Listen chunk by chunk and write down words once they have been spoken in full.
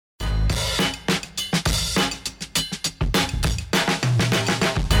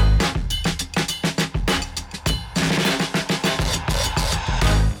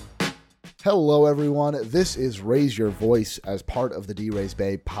Hello, everyone. This is Raise Your Voice as part of the D-Raise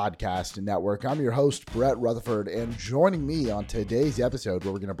Bay podcast network. I'm your host, Brett Rutherford, and joining me on today's episode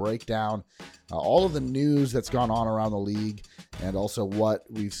where we're going to break down all of the news that's gone on around the league and also what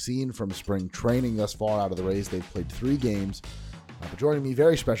we've seen from spring training thus far out of the Rays. They've played 3 games. But joining me,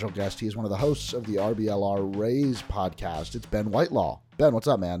 very special guest. He is one of the hosts of the RBLR Rays podcast. It's Ben Whitelaw. Ben, what's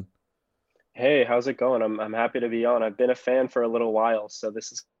up, man? Hey, how's it going? I'm happy to be on. I've been a fan for a little while, so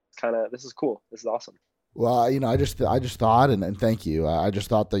this is cool. This is awesome. Well, I just thought, and thank you. I just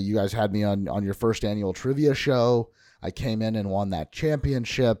thought that you guys had me on your first annual trivia show. I came in and won that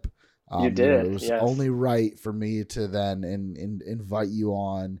championship. You did. It was yes. only right for me to then invite you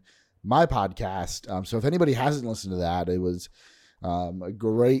on my podcast. So if anybody hasn't listened to that, it was a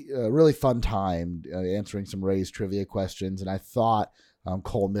great, really fun time answering some Rays trivia questions. And I thought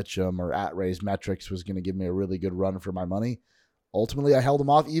Cole Mitchum or at Rays Metrics was going to give me a really good run for my money. Ultimately, I held him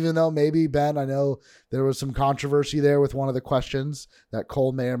off, even though maybe, Ben, I know there was some controversy there with one of the questions that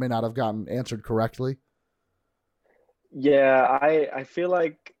Cole may or may not have gotten answered correctly. Yeah, I feel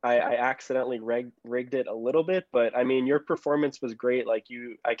like I accidentally rigged it a little bit, but I mean, your performance was great. Like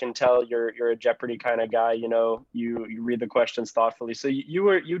I can tell you're a Jeopardy kind of guy. You know, you read the questions thoughtfully. So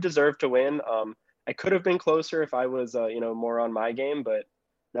you deserve to win. I could have been closer if I was more on my game, but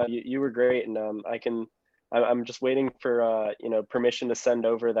no, you were great, and I'm just waiting for permission to send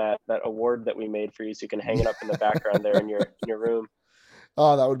over that award that we made for you, so you can hang it up in the background there in your room.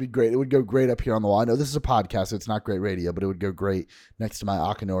 Oh, that would be great. It would go great up here on the wall. I know this is a podcast, so it's not great radio, but it would go great next to my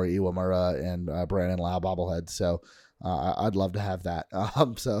Akinori Iwamura and Brandon Lau bobblehead. So I'd love to have that.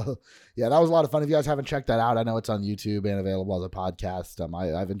 So yeah, that was a lot of fun. If you guys haven't checked that out, I know it's on YouTube and available as a podcast.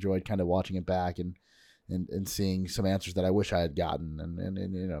 I've enjoyed kind of watching it back and seeing some answers that I wish I had gotten.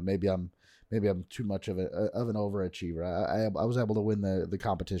 And maybe I'm too much of an overachiever. I was able to win the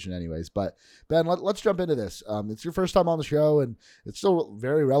competition anyways. But Ben, let's jump into this. It's your first time on the show, and it's still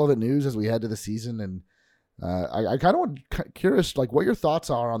very relevant news as we head to the season. And I kind of curious, like, what your thoughts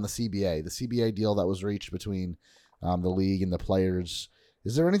are on the CBA deal that was reached between the league and the players.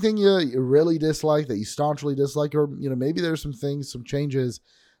 Is there anything you really dislike, that you staunchly dislike, or maybe there's some changes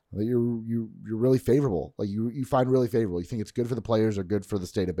that you're really favorable, like you find really favorable? You think it's good for the players or good for the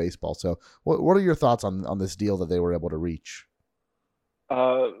state of baseball? So what are your thoughts on this deal that they were able to reach?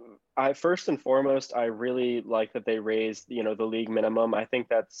 I first and foremost, I really like that they raised, the league minimum. I think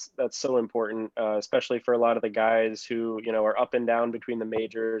that's so important, especially for a lot of the guys who, are up and down between the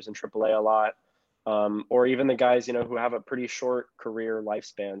majors and AAA a lot, or even the guys, who have a pretty short career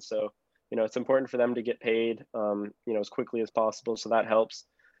lifespan. So, it's important for them to get paid, as quickly as possible. So that helps.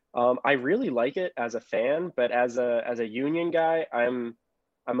 I really like it as a fan, but as a union guy, I'm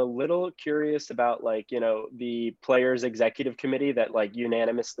a little curious about, like, the players executive committee that, like,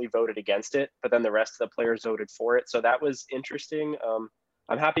 unanimously voted against it, but then the rest of the players voted for it. So that was interesting.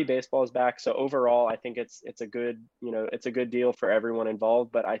 I'm happy baseball is back. So overall, I think it's a good, it's a good deal for everyone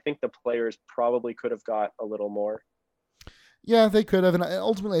involved, but I think the players probably could have got a little more. Yeah, they could have, and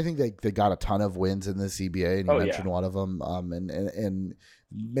ultimately, I think they got a ton of wins in the CBA, and you mentioned one of them. And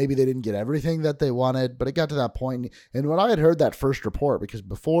maybe they didn't get everything that they wanted, but it got to that point. And when I had heard that first report, because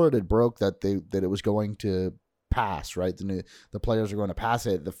before it had broke that it was going to pass, right? The players are going to pass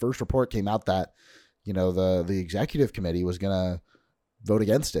it. The first report came out that the executive committee was going to vote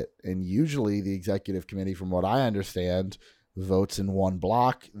against it, and usually the executive committee, from what I understand, votes in one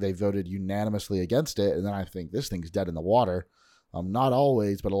block. They voted unanimously against it, and then I think this thing's dead in the water. Not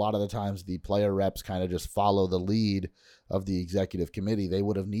always, but a lot of the times the player reps kind of just follow the lead of the executive committee. They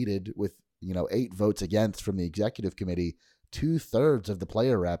would have needed, with 8 votes against from the executive committee, 2/3 of the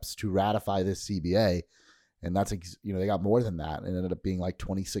player reps to ratify this CBA, and that's they got more than that, and it ended up being like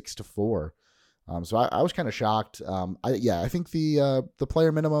 26-4. So I was kind of shocked. I think the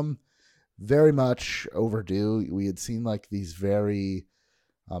player minimum, very much overdue. We had seen like these very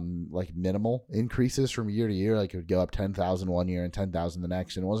like minimal increases from year to year. Like it would go up 10,000 one year and 10,000 the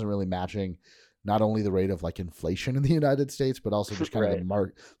next, and it wasn't really matching not only the rate of like inflation in the United States, but also just kind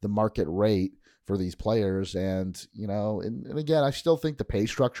of the market rate for these players. And and again, I still think the pay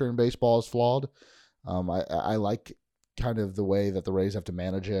structure in baseball is flawed. I like kind of the way that the Rays have to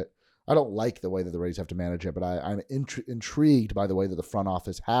manage it. I don't like the way that the Rays have to manage it, but I'm intrigued by the way that the front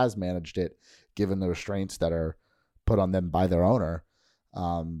office has managed it, given the restraints that are put on them by their owner.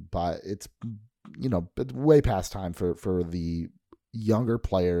 But it's way past time for the younger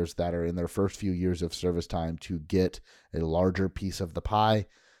players that are in their first few years of service time to get a larger piece of the pie.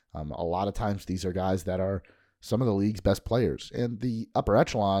 A lot of times these are guys that are some of the league's best players, and the upper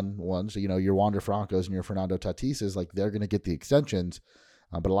echelon ones, your Wander Francos and your Fernando Tatises, like they're going to get the extensions.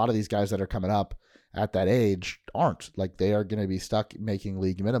 But a lot of these guys that are coming up at that age aren't. Like, they are going to be stuck making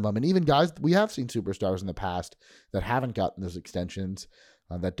league minimum. And even guys, we have seen superstars in the past that haven't gotten those extensions,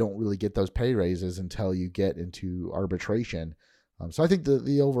 that don't really get those pay raises until you get into arbitration. So I think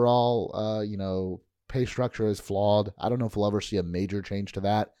the overall, pay structure is flawed. I don't know if we'll ever see a major change to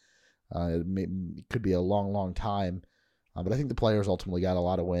that. It could be a long, long time. But I think the players ultimately got a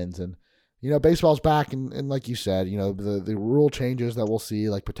lot of wins. And, baseball's back. And like you said, the rule changes that we'll see,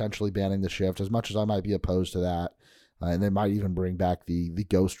 like potentially banning the shift, as much as I might be opposed to that. And they might even bring back the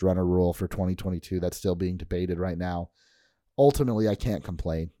ghost runner rule for 2022. That's still being debated right now. Ultimately, I can't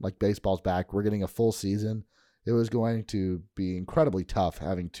complain. Like, baseball's back. We're getting a full season. It was going to be incredibly tough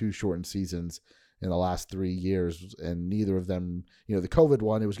having 2 shortened seasons in the last 3 years, and neither of them, the COVID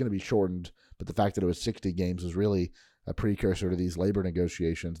one, it was going to be shortened, but the fact that it was 60 games was really a precursor to these labor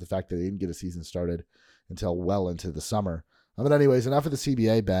negotiations. The fact that they didn't get a season started until well into the summer. But anyways, enough of the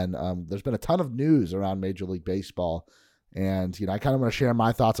CBA, Ben. There's been a ton of news around Major League Baseball, and I kind of want to share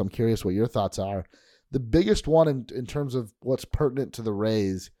my thoughts. I'm curious what your thoughts are. The biggest one in terms of what's pertinent to the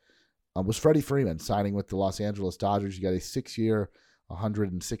Rays was Freddie Freeman signing with the Los Angeles Dodgers. You got a 6-year,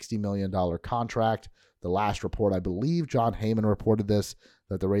 $160 million contract. The last report, I believe John Heyman reported this,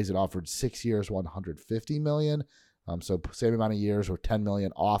 that the Rays had offered 6 years, $150 million. So same amount of years, or $10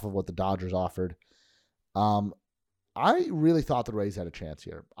 million off of what the Dodgers offered. I really thought the Rays had a chance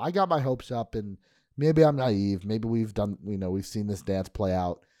here. I got my hopes up, and maybe I'm naive. Maybe we've seen this dance play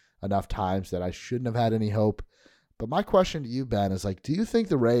out enough times that I shouldn't have had any hope. But my question to you, Ben, is do you think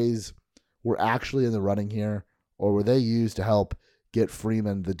the Rays were actually in the running here, or were they used to help get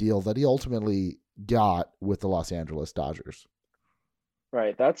Freeman the deal that he ultimately got with the Los Angeles Dodgers?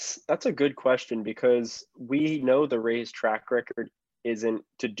 Right. That's a good question, because we know the Rays' track record isn't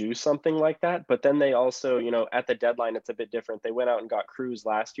to do something like that. But then they also, at the deadline, it's a bit different. They went out and got Cruz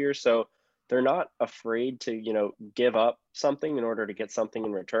last year. So they're not afraid to, give up something in order to get something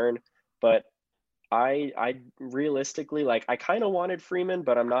in return. But I realistically, I kind of wanted Freeman,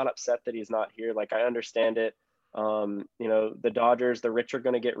 but I'm not upset that he's not here. I understand it. The Dodgers, the rich are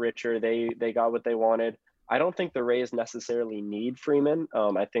going to get richer. They got what they wanted. I don't think the Rays necessarily need Freeman.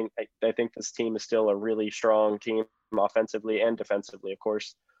 I think this team is still a really strong team offensively and defensively, of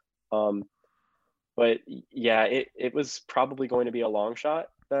course. But yeah, it was probably going to be a long shot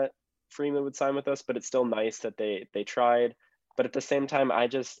that Freeman would sign with us, but it's still nice that they tried. But at the same time,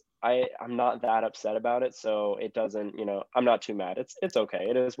 I'm not that upset about it, so it doesn't, I'm not too mad. It's okay.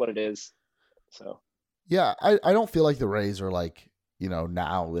 It is what it is. So yeah, I don't feel like the Rays are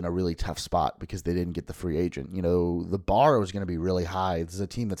now in a really tough spot because they didn't get the free agent. The bar was going to be really high. This is a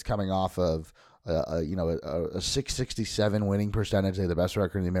team that's coming off of a 667 winning percentage. They had the best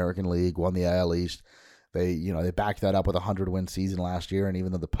record in the American League, won the AL East. They backed that up with a 100-win season last year, and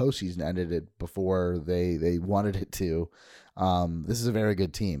even though the postseason ended it before they wanted it to, this is a very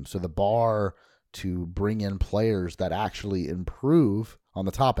good team. So the bar to bring in players that actually improve on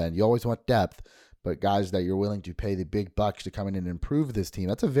the top end, you always want depth, but guys that you're willing to pay the big bucks to come in and improve this team,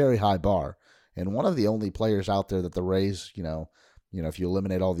 that's a very high bar. And one of the only players out there that the Rays, if you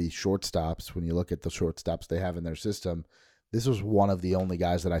eliminate all these shortstops, when you look at the shortstops they have in their system, this was one of the only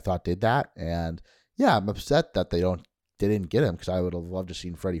guys that I thought did that. And yeah, I'm upset that they didn't get him, because I would have loved to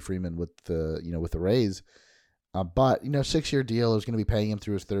seen Freddie Freeman with the Rays. But 6-year deal is going to be paying him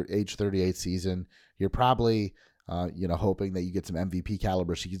through his age 38 season. You're probably hoping that you get some MVP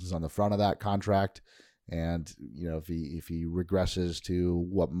caliber seasons on the front of that contract. And, if he regresses to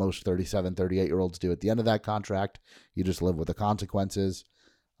what most 37, 38-year-olds do at the end of that contract, you just live with the consequences.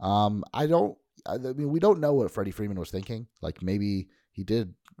 We don't know what Freddie Freeman was thinking. Maybe he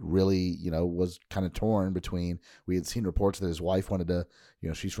did really, was kind of torn between, we had seen reports that his wife wanted to,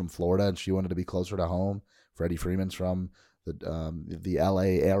 she's from Florida and she wanted to be closer to home. Freddie Freeman's from the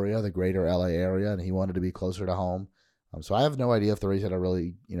LA area, the greater LA area, and he wanted to be closer to home. So I have no idea if the Rays had a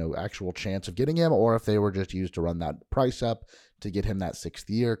really, actual chance of getting him, or if they were just used to run that price up to get him that 6th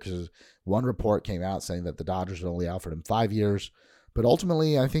year, because one report came out saying that the Dodgers had only offered him 5 years. But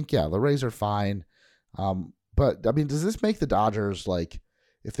ultimately, I think, the Rays are fine. But, does this make the Dodgers,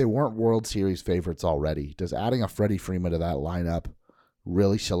 if they weren't World Series favorites already, does adding a Freddie Freeman to that lineup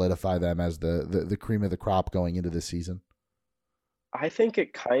really solidify them as the cream of the crop going into this season? I think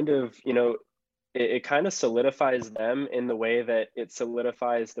it kind of, it kind of solidifies them in the way that it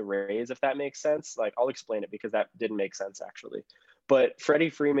solidifies the Rays, if that makes sense. I'll explain it, because that didn't make sense actually. But Freddie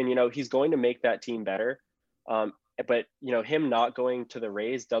Freeman, he's going to make that team better. But him not going to the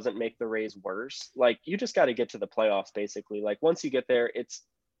Rays doesn't make the Rays worse. You just got to get to the playoffs, basically. Once you get there, it's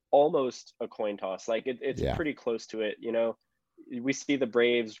almost a coin toss. It's pretty close to it. we see the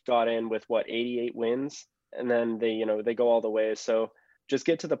Braves got in with 88 wins, and then they go all the way. So just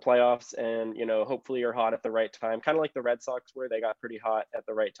get to the playoffs, and hopefully you're hot at the right time, kind of like the Red Sox were. They got pretty hot at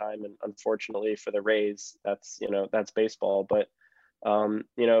the right time, and unfortunately for the Rays, that's baseball. But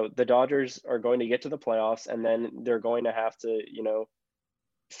the Dodgers are going to get to the playoffs, and then they're going to have to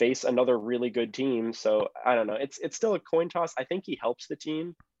face another really good team. So I don't know. It's still a coin toss. I think he helps the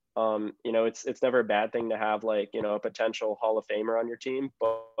team. It's never a bad thing to have a potential Hall of Famer on your team,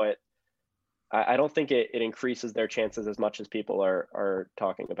 but I don't think it increases their chances as much as people are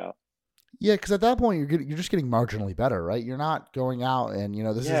talking about. Yeah, because at that point you're just getting marginally better, right? You're not going out and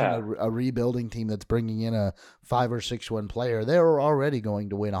this isn't a rebuilding team that's bringing in a 5 or 6 win player. They're already going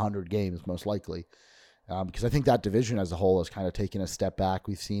to win 100 games most likely, because I think that division as a whole has kind of taken a step back.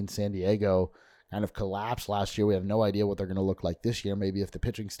 We've seen San Diego kind of collapse last year. We have no idea what they're going to look like this year. Maybe if the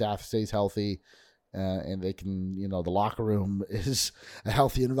pitching staff stays healthy. And they can, the locker room is a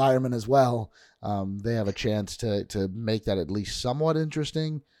healthy environment as well. They have a chance to make that at least somewhat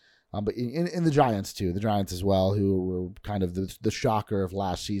interesting. But in the Giants too, the Giants as well, who were kind of the shocker of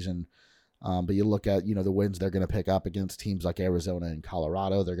last season. But you look at, the wins they're going to pick up against teams like Arizona and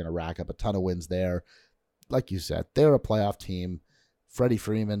Colorado. They're going to rack up a ton of wins there. Like you said, they're a playoff team. Freddie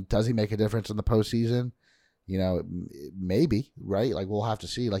Freeman, does he make a difference in the postseason? Maybe, right? Like, we'll have to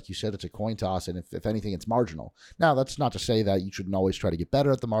see. Like you said, it's a coin toss, and if anything, it's marginal. Now, that's not to say that you shouldn't always try to get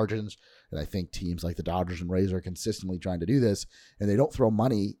better at the margins, and I think teams like the Dodgers and Rays are consistently trying to do this, and they don't throw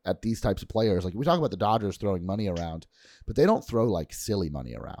money at these types of players. Like, we talk about the Dodgers throwing money around, but they don't throw, silly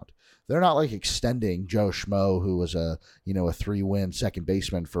money around. They're not, extending Joe Schmo, who was a 3-win second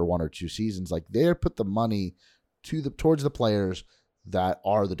baseman for 1 or 2 seasons. Like, they put the money towards the players that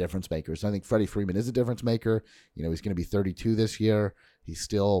are the difference makers. And I think Freddie Freeman is a difference maker. He's going to be 32 this year. He's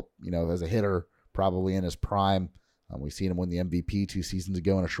still, as a hitter, probably in his prime. We've seen him win the MVP 2 seasons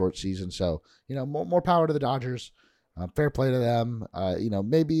ago in a short season. So, more power to the Dodgers. Fair play to them.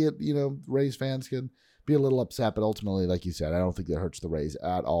 Maybe, Rays fans can be a little upset, but ultimately, like you said, I don't think that hurts the Rays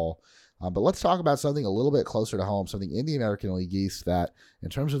at all. But let's talk about something a little bit closer to home, something in the American League East that,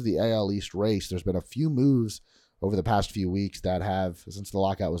 in terms of the AL East race, there's been a few moves over the past few weeks that have, since the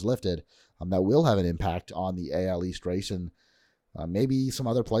lockout was lifted, that will have an impact on the AL East race, and maybe some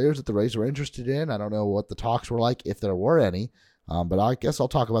other players that the Rays are interested in. I don't know what the talks were like, if there were any, but I guess I'll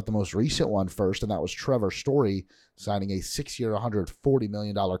talk about the most recent one first, and that was Trevor Story signing a 6-year, $140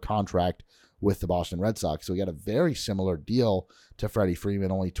 million contract with the Boston Red Sox. So he got a very similar deal to Freddie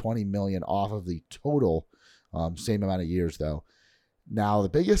Freeman, only $20 million off of the total, same amount of years though. Now, the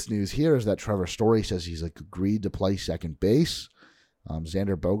biggest news here is that Trevor Story says he's agreed to play second base.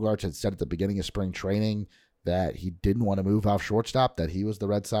 Xander Bogaerts had said at the beginning of spring training that he didn't want to move off shortstop, that he was the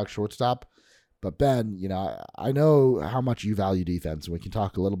Red Sox shortstop. But Ben, I know how much you value defense, and we can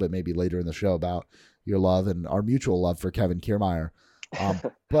talk a little bit maybe later in the show about your love and our mutual love for Kevin Kiermaier.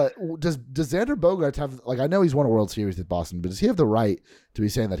 But does Xander Bogaerts have, I know he's won a World Series with Boston, but does he have the right to be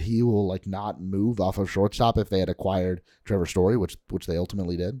saying that he will not move off of shortstop if they had acquired Trevor Story, which they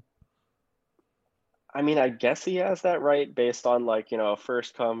ultimately did? I mean, I guess he has that right based on a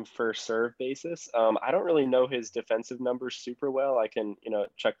first come, first serve basis. I don't really know his defensive numbers super well. I can,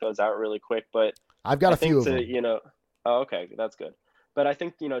 check those out really quick, but I've got a few of them. Oh, okay, that's good. But I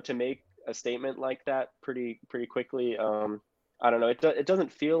think, to make a statement like that pretty quickly, I don't know. It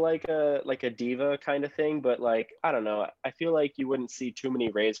doesn't feel like a diva kind of thing, but I don't know. I feel like you wouldn't see too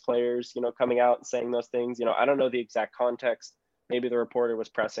many Rays players, coming out and saying those things. I don't know the exact context. Maybe the reporter was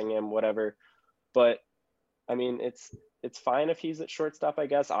pressing him, whatever. But I mean, it's fine if he's at shortstop, I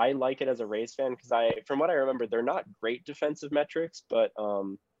guess. I like it as a Rays fan because from what I remember, they're not great defensive metrics, but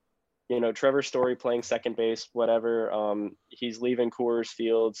Trevor Story playing second base, whatever. He's leaving Coors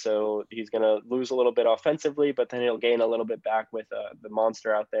Field, so he's going to lose a little bit offensively, but then he'll gain a little bit back with the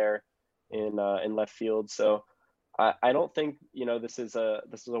monster out there in left field. So I don't think this is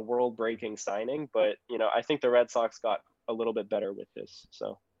a world-breaking signing, but I think the Red Sox got a little bit better with this.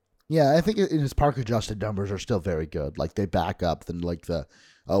 So yeah, I think his park-adjusted numbers are still very good. They back up than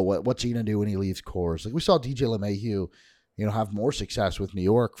what's he going to do when he leaves Coors? We saw DJ LeMahieu, have more success with New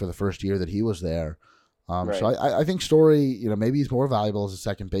York for the first year that he was there. Right. So I think Story, maybe he's more valuable as a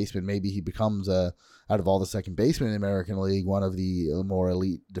second baseman. Maybe he becomes, out of all the second basemen in the American League, one of the more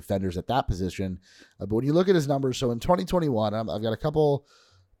elite defenders at that position. But when you look at his numbers, so in 2021, I've got a couple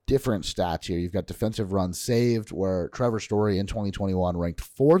different stats here. You've got defensive runs saved, where Trevor Story in 2021 ranked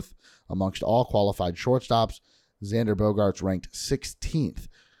 4th amongst all qualified shortstops. Xander Bogaerts ranked 16th.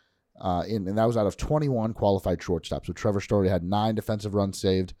 And that was out of 21 qualified shortstops. So Trevor Story had 9 defensive runs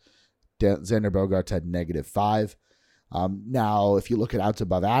saved. Xander Bogaerts had -5. Now, if you look at outs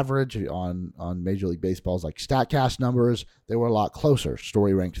above average on Major League Baseball's like StatCast numbers, they were a lot closer.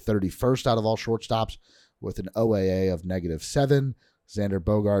 Story ranked 31st out of all shortstops with an OAA of -7. Xander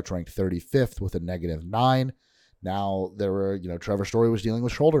Bogaerts ranked 35th with a -9. Now, Trevor Story was dealing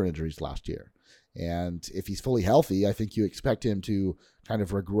with shoulder injuries last year. And if he's fully healthy, I think you expect him to kind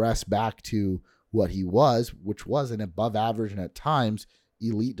of regress back to what he was, which was an above average and at times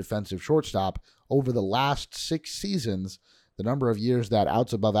elite defensive shortstop. Over the last 6 seasons, the number of years that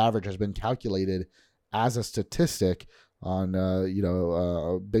outs above average has been calculated as a statistic on,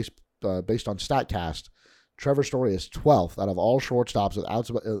 based on StatCast. Trevor Story is 12th out of all shortstops with outs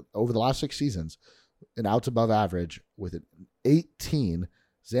over the last 6 seasons in outs above average with an 18.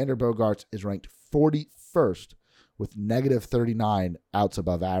 Xander Bogaerts is ranked 41st with -39 outs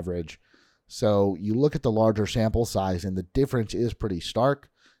above average. So you look at the larger sample size, and the difference is pretty stark.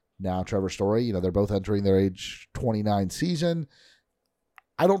 Now, Trevor Story, they're both entering their age 29 season.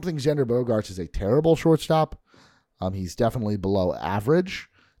 I don't think Xander Bogaerts is a terrible shortstop. He's definitely below average.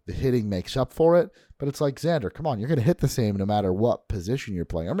 The hitting makes up for it. But it's like, Xander, come on, you're going to hit the same no matter what position you're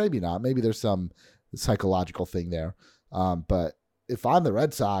playing. Or maybe not. Maybe there's some psychological thing there. But if I'm the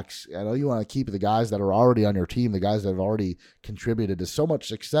Red Sox, I know you want to keep the guys that are already on your team, the guys that have already contributed to so much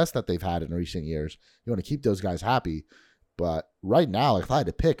success that they've had in recent years. You want to keep those guys happy. But right now, if I had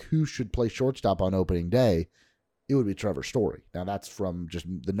to pick who should play shortstop on opening day, it would be Trevor Story. Now, that's from just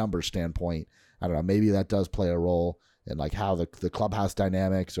the numbers standpoint. I don't know. Maybe that does play a role in like how the clubhouse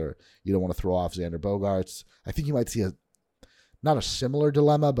dynamics, or you don't want to throw off Xander Bogaerts. I think you might see not a similar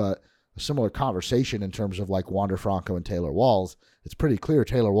dilemma, but a similar conversation in terms of like Wander Franco and Taylor Walls. It's pretty clear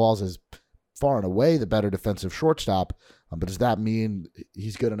Taylor Walls is far and away the better defensive shortstop, but does that mean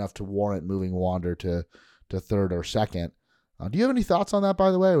he's good enough to warrant moving Wander to third or second? Do you have any thoughts on that,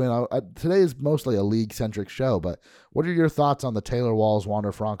 by the way? I mean, today is mostly a league-centric show, but what are your thoughts on the Taylor Walls,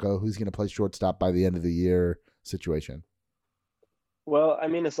 Wander Franco, who's going to play shortstop by the end of the year situation? Well, I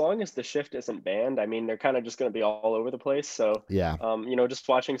mean, as long as the shift isn't banned, I mean, they're kind of just going to be all over the place. So, Yeah, just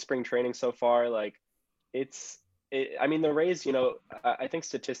watching spring training so far, like I mean, the Rays, I think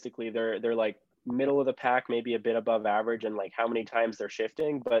statistically they're like middle of the pack, maybe a bit above average, and like how many times they're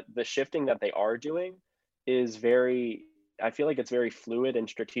shifting. But the shifting that they are doing is I feel like it's very fluid and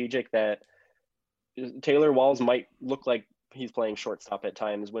strategic. That Taylor Walls might look like he's playing shortstop at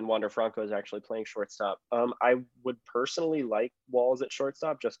times when Wander Franco is actually playing shortstop. I would personally like Walls at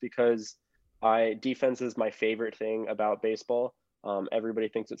shortstop just because defense is my favorite thing about baseball. Everybody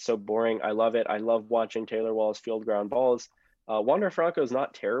thinks it's so boring. I love it. I love watching Taylor Walls field ground balls. Wander Franco is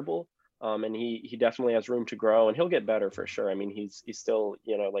not terrible, and he definitely has room to grow, and he'll get better for sure. I mean, he's still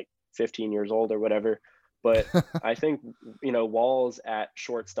like 15 years old or whatever. But I think, Walls at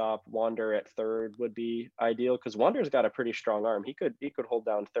shortstop, Wander at third would be ideal because Wander's got a pretty strong arm. He could hold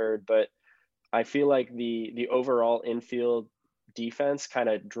down third, but I feel like the overall infield defense kind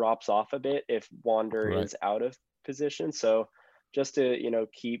of drops off a bit if Wander is out of position. So just to,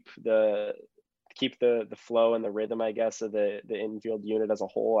 keep the flow and the rhythm, I guess, of the infield unit as a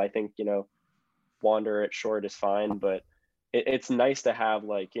whole, I think, Wander at short is fine, but it's nice to have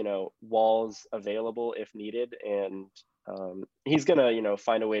Walls available if needed, and he's gonna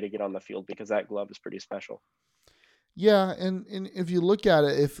find a way to get on the field because that glove is pretty special. Yeah, and if you look at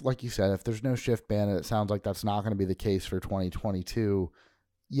it, if like you said, if there's no shift ban, it sounds like that's not going to be the case for 2022.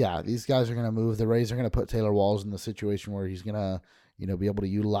 Yeah, these guys are going to move. The Rays are going to put Taylor Walls in the situation where he's going to be able to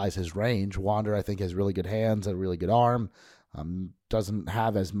utilize his range. Wander, I think, has really good hands, a really good arm. Doesn't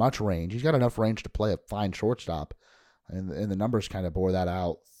have as much range. He's got enough range to play a fine shortstop. And the numbers kind of bore that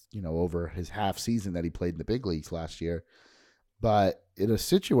out, over his half season that he played in the big leagues last year. But in a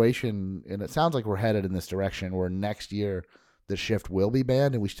situation, and it sounds like we're headed in this direction, where next year the shift will be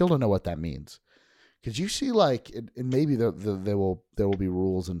banned, and we still don't know what that means. Because you see, and maybe there will be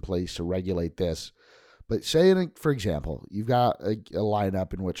rules in place to regulate this. But say, for example, you've got a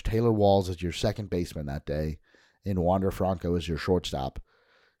lineup in which Taylor Walls is your second baseman that day, and Wander Franco is your shortstop.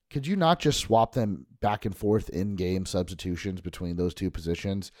 Could you not just swap them back and forth in-game substitutions between those two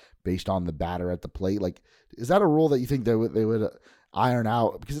positions based on the batter at the plate? Like, is that a rule that you think they would iron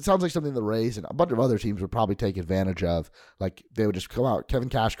out? Because it sounds like something the Rays and a bunch of other teams would probably take advantage of. Like, they would just come out, Kevin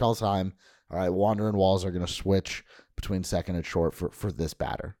Cash calls time, all right, Wander and Walls are going to switch between second and short for this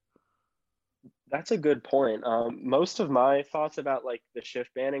batter. That's a good point. Most of my thoughts about the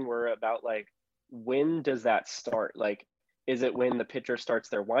shift banning were about when does that start? Is it when the pitcher starts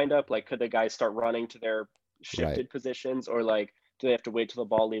their windup? Could the guys start running to their shifted positions, or do they have to wait till the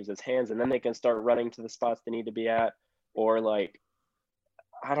ball leaves his hands and then they can start running to the spots they need to be at? Or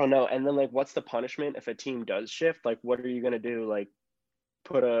I don't know. And then like, what's the punishment if a team does shift? Like, what are you gonna do? Like,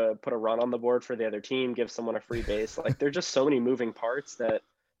 put a run on the board for the other team, give someone a free base. Like there's just so many moving parts that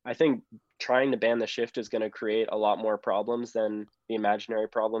I think trying to ban the shift is going to create a lot more problems than the imaginary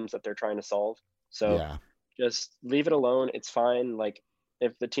problems that they're trying to solve. So Yeah. just leave it alone. It's fine. Like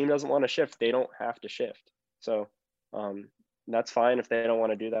if the team doesn't want to shift, they don't have to shift. So that's fine. If they don't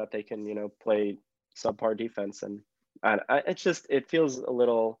want to do that, they can, play subpar defense. And it feels a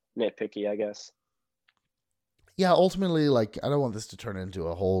little nitpicky, I guess. Yeah, ultimately, like, I don't want this to turn into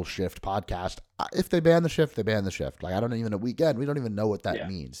a whole shift podcast. If they ban the shift, they ban the shift. Like, I don't even know, we don't even know what that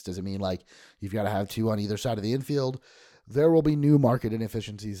means. Does it mean like you've got to have two on either side of the infield? There will be new market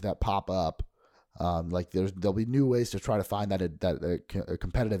inefficiencies that pop up. Like there'll be new ways to try to find that a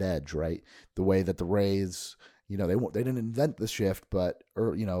competitive edge, right? The way that the Rays, they didn't invent the shift, but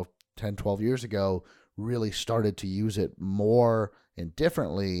 10, 12 years ago, really started to use it more and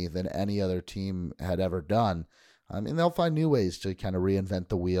differently than any other team had ever done. And they'll find new ways to kind of reinvent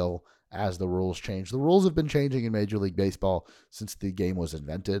the wheel as the rules change. The rules have been changing in Major League Baseball since the game was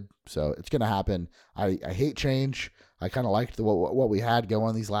invented, so it's going to happen. I hate change. I kind of liked what we had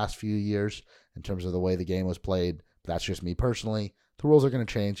going these last few years in terms of the way the game was played. But that's just me personally. The rules are going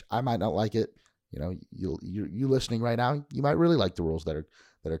to change. I might not like it. You listening right now, you might really like the rules that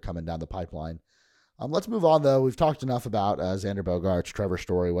are coming down the pipeline. Let's move on, though. We've talked enough about Xander Bogaerts, Trevor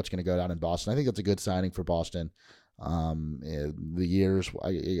Story, what's going to go down in Boston. I think it's a good signing for Boston. The years,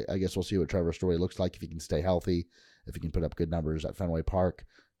 I guess we'll see what Trevor Story looks like if he can stay healthy, if he can put up good numbers at Fenway Park.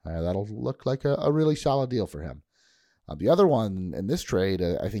 That'll look like a really solid deal for him. The other one in this trade,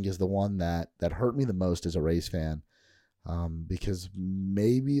 I think, is the one that hurt me the most as a Rays fan, because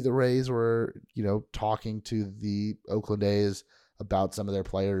maybe the Rays were, talking to the Oakland A's about some of their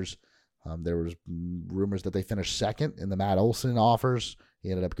players. There was rumors that they finished second in the Matt Olson offers. He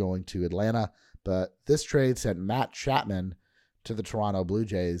ended up going to Atlanta. But this trade sent Matt Chapman to the Toronto Blue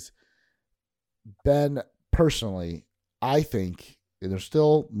Jays. Ben, personally, I think there's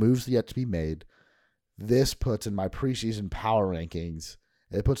still moves yet to be made. This puts in my preseason power rankings,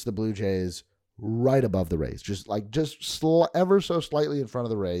 it puts the Blue Jays right above the Rays, just ever so slightly in front of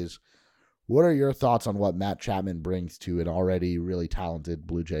the Rays. What are your thoughts on what Matt Chapman brings to an already really talented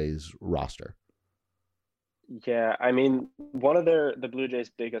Blue Jays roster? Yeah, I mean, one of the Blue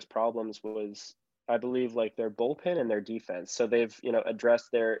Jays' biggest problems was, I believe, like their bullpen and their defense. So they've, addressed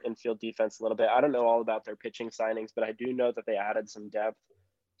their infield defense a little bit. I don't know all about their pitching signings, but I do know that they added some depth.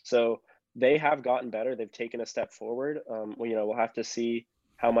 So they have gotten better. They've taken a step forward. We'll have to see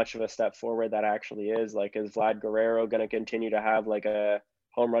how much of a step forward that actually is. Like, is Vlad Guerrero going to continue to have like a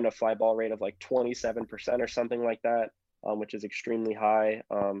home run to fly ball rate of like 27% or something like that, which is extremely high?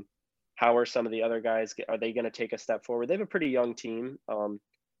 How are some of the other guys? Are they going to take a step forward? They have a pretty young team.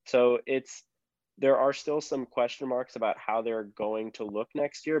 So there are still some question marks about how they're going to look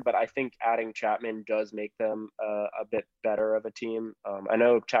next year, but I think adding Chapman does make them a bit better of a team. I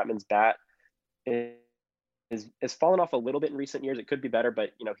know Chapman's bat is fallen off a little bit in recent years. It could be better,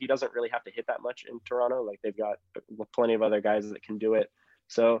 but he doesn't really have to hit that much in Toronto. Like they've got plenty of other guys that can do it.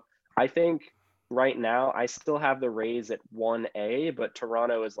 So I think right now I still have the Rays at 1A, but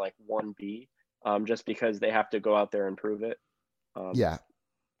Toronto is like 1B, just because they have to go out there and prove it. Yeah.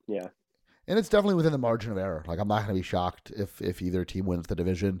 And it's definitely within the margin of error. Like, I'm not going to be shocked if either team wins the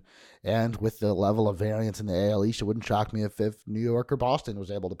division. And with the level of variance in the AL East, it wouldn't shock me if New York or Boston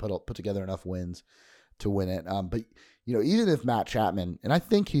was able to put together enough wins to win it. But, even if Matt Chapman, and I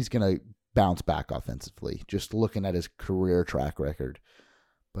think he's going to bounce back offensively, just looking at his career track record.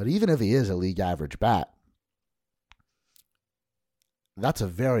 But even if he is a league average bat, that's a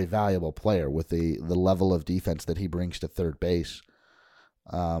very valuable player with the level of defense that he brings to third base.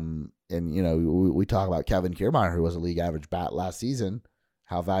 And, we talk about Kevin Kiermaier, who was a league average bat last season,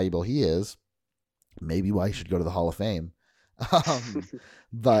 how valuable he is. Maybe why he should go to the Hall of Fame.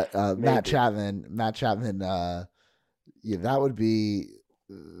 But Matt Chapman, that would be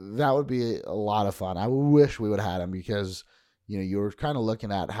a lot of fun. I wish we would have had him because, you were kind of looking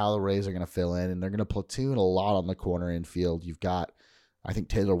at how the Rays are going to fill in, and they're going to platoon a lot on the corner infield. You've got, I think,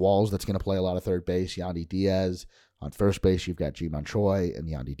 Taylor Walls that's going to play a lot of third base, Yandy Diaz. On first base, you've got Ji-Man Choi and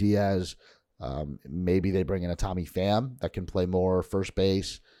Yandy Diaz. Maybe they bring in a Tommy Pham that can play more first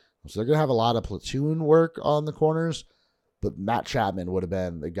base. So they're going to have a lot of platoon work on the corners. But Matt Chapman would have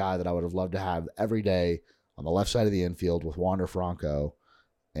been the guy that I would have loved to have every day on the left side of the infield with Wander Franco.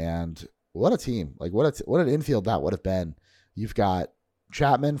 And what a team. Like, what an infield that would have been. You've got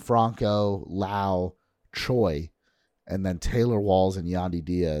Chapman, Franco, Lau, Choi, and then Taylor Walls and Yandy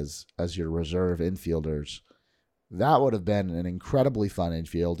Diaz as your reserve infielders. That would have been an incredibly fun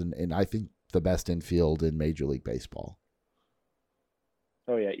infield, and I think the best infield in Major League Baseball.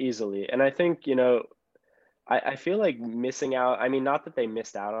 Oh yeah, easily. And I think, I feel like missing out. I mean, not that they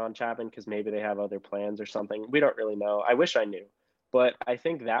missed out on Chapman because maybe they have other plans or something. We don't really know. I wish I knew. But I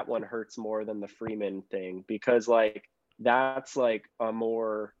think that one hurts more than the Freeman thing because like that's like a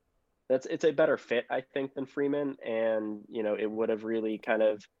more that's it's a better fit, I think, than Freeman. And, it would have really kind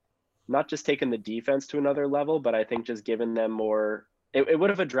of not just taken the defense to another level, but I think just given them more it would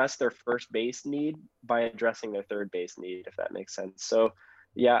have addressed their first base need by addressing their third base need, if that makes sense. So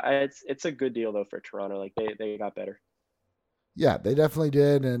yeah, it's a good deal though for Toronto. Like they got better. Yeah, they definitely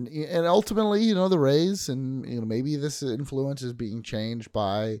did, and ultimately, the Rays, and maybe this influence is being changed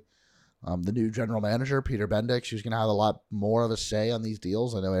by the new general manager Peter Bendix, who's going to have a lot more of a say on these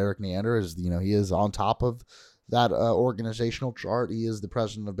deals. I know Eric Neander is, he is on top of that organizational chart. He is the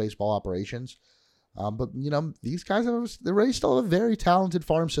president of baseball operations, but these guys the Rays still have a very talented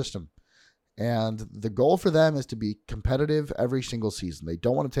farm system. And the goal for them is to be competitive every single season. They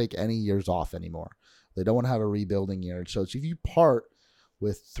don't want to take any years off anymore. They don't want to have a rebuilding year. So if you part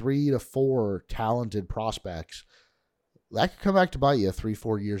with 3 to 4 talented prospects, that could come back to bite you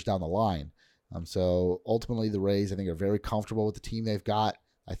 3-4 years down the line. So ultimately, the Rays, I think, are very comfortable with the team they've got.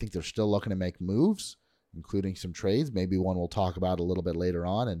 I think they're still looking to make moves, including some trades. Maybe one we'll talk about a little bit later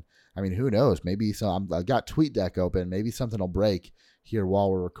on. And I mean, who knows? Maybe I've got TweetDeck open. Maybe something will break here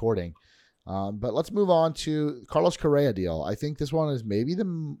while we're recording. But let's move on to Carlos Correa deal. I think this one is maybe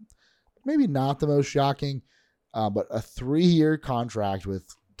not the most shocking, but a 3-year contract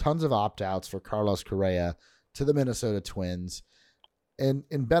with tons of opt-outs for Carlos Correa to the Minnesota Twins. And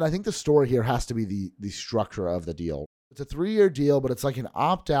Ben, I think the story here has to be the structure of the deal. It's a 3-year deal, but it's like an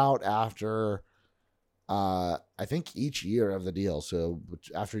opt-out after, I think, each year of the deal. So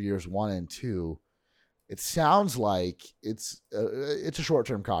after years 1 and 2, it sounds like it's a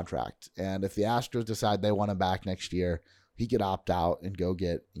short-term contract. And if the Astros decide they want him back next year, he could opt out and go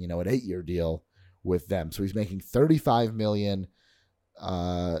get, an 8-year deal with them. So he's making $35 million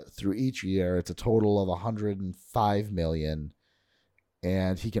through each year. It's a total of $105 million.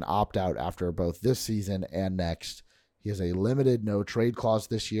 And he can opt out after both this season and next. He has a limited no trade clause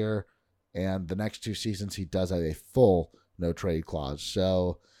this year, and the next 2 seasons he does have a full no trade clause.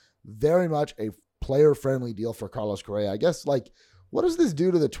 So very much a player-friendly deal for Carlos Correa. I guess, what does this do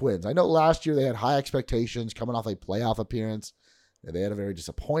to the Twins? I know last year they had high expectations coming off a playoff appearance. They had a very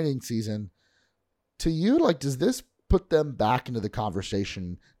disappointing season. To you, does this put them back into the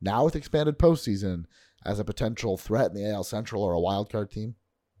conversation now with expanded postseason as a potential threat in the AL Central or a wildcard team?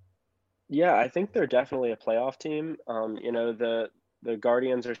 Yeah, I think they're definitely a playoff team. The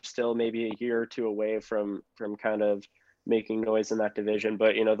Guardians are still maybe a year or 2 away from kind of making noise in that division.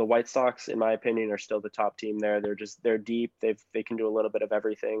 But the White Sox, in my opinion, are still the top team there. They're deep. They can do a little bit of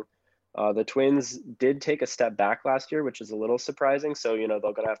everything. The Twins did take a step back last year, which is a little surprising. So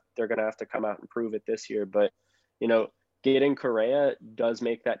they're gonna have to come out and prove it this year. But getting Correa does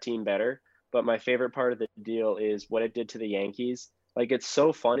make that team better. But my favorite part of the deal is what it did to the Yankees. Like, it's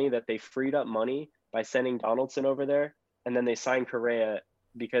so funny that they freed up money by sending Donaldson over there, and then they signed Correa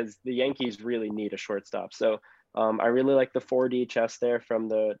because the Yankees really need a shortstop. So I really like the 4D chess there from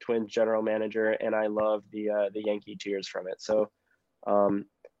the Twins general manager, and I love the Yankee cheers from it. So I'm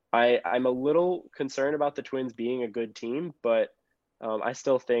a little concerned about the Twins being a good team, but I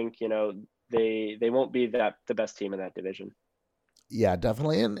still think they won't be the best team in that division. Yeah,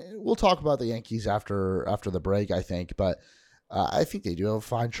 definitely, and we'll talk about the Yankees after the break, I think. But I think they do have a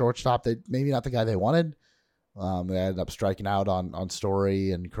fine shortstop. They maybe not the guy they wanted. They ended up striking out on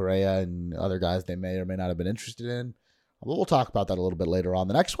Story and Correa and other guys they may or may not have been interested in. We'll talk about that a little bit later on.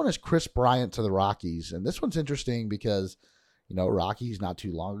 The next one is Kris Bryant to the Rockies, and this one's interesting because Rockies not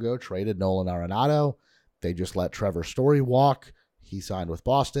too long ago traded Nolan Arenado. They just let Trevor Story walk. He signed with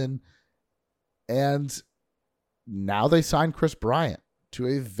Boston, and now they signed Kris Bryant to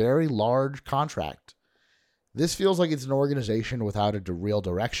a very large contract. This feels like it's an organization without a real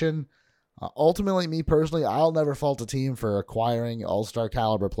direction. Ultimately, me personally, I'll never fault a team for acquiring all-star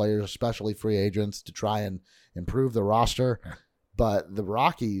caliber players, especially free agents, to try and improve the roster. But the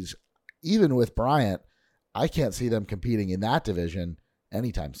Rockies, even with Bryant, I can't see them competing in that division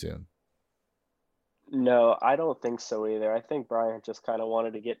anytime soon. No, I don't think so either. I think Bryant just kind of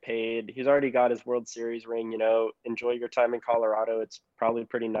wanted to get paid. He's already got his World Series ring. Enjoy your time in Colorado. It's probably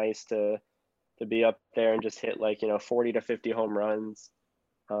pretty nice to be up there and just hit 40 to 50 home runs.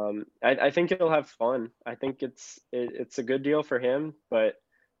 I think he'll have fun. I think it's a good deal for him, but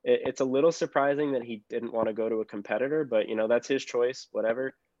it's a little surprising that he didn't want to go to a competitor. But that's his choice.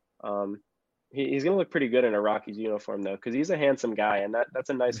 Whatever. He's going to look pretty good in a Rockies uniform though, because he's a handsome guy, and that's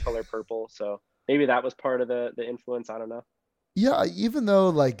a nice color purple. So maybe that was part of the influence. I don't know. Yeah, even though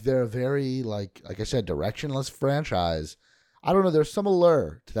like they're a very like I said, directionless franchise, I don't know. There's some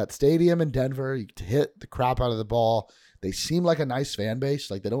allure to that stadium in Denver. You get to hit the crap out of the ball. They seem like a nice fan base.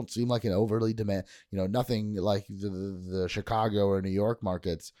 Like they don't seem like an overly demand. Nothing like the Chicago or New York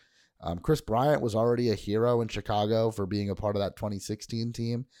markets. Chris Bryant was already a hero in Chicago for being a part of that 2016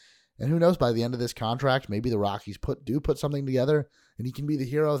 team. And who knows, by the end of this contract, maybe the Rockies put something together and he can be the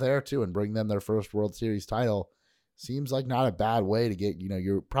hero there too and bring them their first World Series title. Seems like not a bad way to get,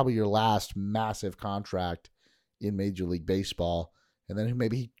 your last massive contract in Major League Baseball. And then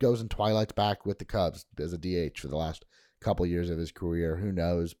maybe he goes and twilights back with the Cubs as a DH for the last couple years of his career. Who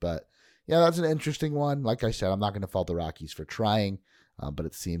knows? But yeah, that's an interesting one. Like I said, I'm not going to fault the Rockies for trying, but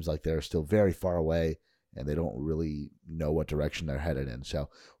it seems like they're still very far away and they don't really know what direction they're headed in. So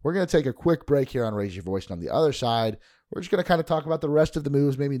we're going to take a quick break here on Raise Your Voice. And on the other side, we're just going to kind of talk about the rest of the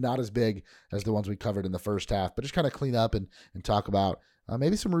moves, maybe not as big as the ones we covered in the first half, but just kind of clean up and talk about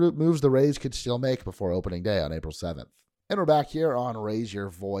maybe some moves the Rays could still make before opening day on April 7th. And we're back here on Raise Your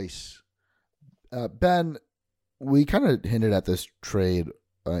Voice. Ben, we kind of hinted at this trade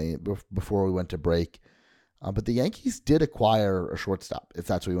before we went to break. But the Yankees did acquire a shortstop, if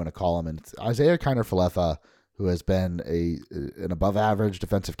that's what you want to call him. And it's Isiah Kiner-Falefa, who has been an above-average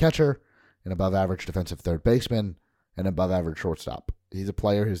defensive catcher, an above-average defensive third baseman, and above-average shortstop. He's a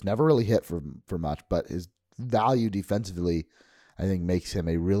player who's never really hit for much, but his value defensively, I think, makes him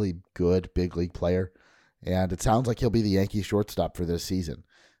a really good big league player. And it sounds like he'll be the Yankees shortstop for this season.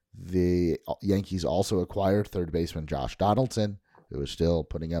 The Yankees also acquired third baseman Josh Donaldson, who is still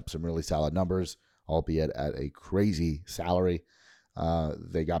putting up some really solid numbers, albeit at a crazy salary.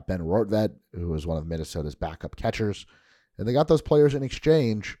 They got Ben Rortvedt, who was one of Minnesota's backup catchers. And they got those players in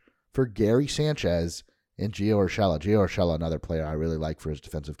exchange for Gary Sanchez and Gio Urshela. Gio Urshela, another player I really like for his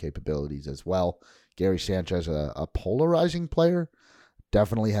defensive capabilities as well. Gary Sanchez, a polarizing player,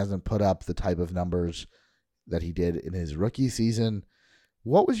 definitely hasn't put up the type of numbers that he did in his rookie season.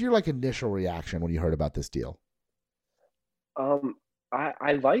 What was your initial reaction when you heard about this deal?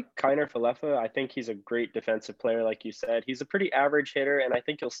 I like Kiner-Falefa. I think he's a great defensive player, like you said. He's a pretty average hitter, and I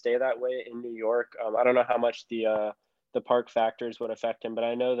think he'll stay that way in New York. I don't know how much the park factors would affect him, but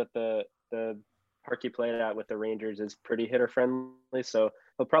I know that the park he played at with the Rangers is pretty hitter friendly, so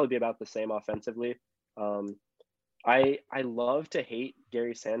he'll probably be about the same offensively. I love to hate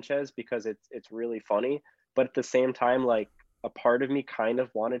Gary Sanchez because it's really funny, but at the same time, a part of me kind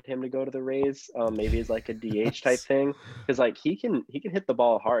of wanted him to go to the Rays, maybe as a DH type thing, because he can hit the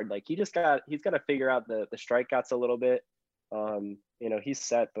ball hard. He's got to figure out the strikeouts a little bit. He's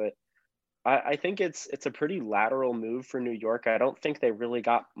set, but I think it's a pretty lateral move for New York. I don't think they really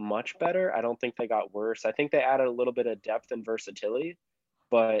got much better. I don't think they got worse. I think they added a little bit of depth and versatility,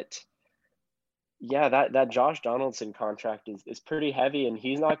 but yeah, that Josh Donaldson contract is pretty heavy, and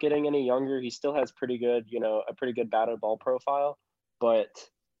he's not getting any younger. He still has pretty good, a pretty good batted ball profile. But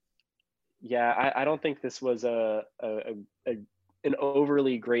yeah, I don't think this was an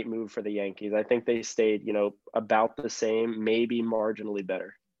overly great move for the Yankees. I think they stayed, about the same, maybe marginally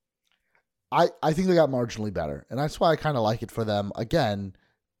better. I think they got marginally better, and that's why I kind of like it for them. Again,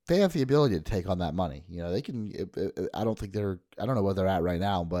 they have the ability to take on that money. They can. I don't know where they're at right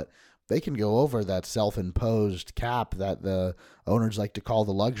now, but they can go over that self-imposed cap that the owners like to call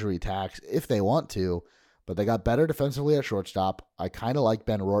the luxury tax if they want to, but they got better defensively at shortstop. I kind of like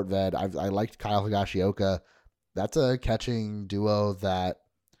Ben Rortvedt. I liked Kyle Higashioka. That's a catching duo that,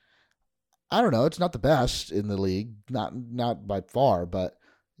 I don't know, it's not the best in the league, not by far, but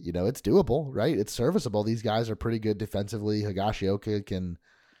it's doable, right? It's serviceable. These guys are pretty good defensively. Higashioka can,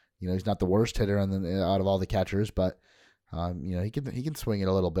 he's not the worst hitter out of all the catchers, but he can swing it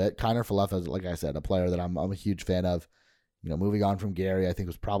a little bit. Kiner-Falefa, like I said, a player that I'm a huge fan of. Moving on from Gary, I think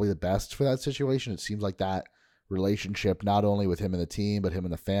was probably the best for that situation. It seems like that relationship, not only with him and the team, but him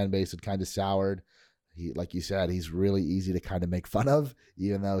and the fan base, had kind of soured. He, like you said, he's really easy to kind of make fun of,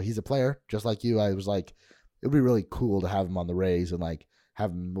 even though he's a player just like you. I was like, it would be really cool to have him on the Rays and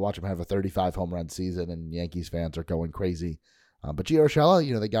watch him have a 35 home run season, and Yankees fans are going crazy. But Gio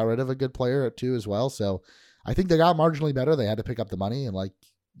Urshela, they got rid of a good player too as well, so I think they got marginally better. They had to pick up the money, and like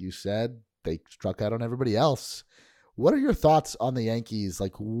you said, they struck out on everybody else. What are your thoughts on the Yankees?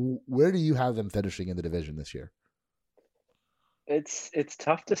 Where do you have them finishing in the division this year? It's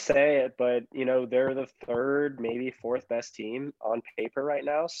tough to say it, but they're the third, maybe fourth best team on paper right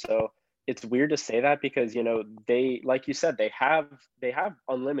now. So it's weird to say that because they, like you said, they have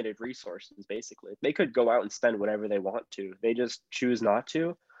unlimited resources. Basically, they could go out and spend whatever they want to. They just choose not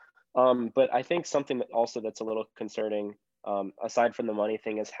to. But I think something that also that's a little concerning, aside from the money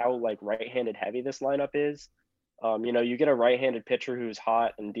thing, is how like right-handed heavy this lineup is. You get a right-handed pitcher who's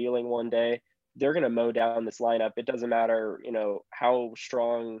hot and dealing one day, they're going to mow down this lineup. It doesn't matter, how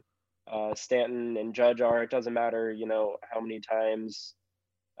strong Stanton and Judge are. It doesn't matter, how many times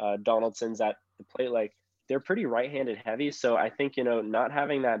Donaldson's at the plate. Like they're pretty right-handed heavy, so I think not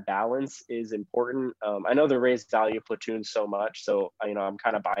having that balance is important. I know the Rays value platoon so much, so I'm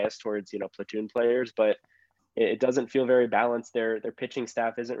kind of biased towards platoon players, but it doesn't feel very balanced. Their pitching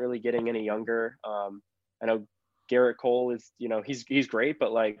staff isn't really getting any younger. I know Garrett Cole is he's great,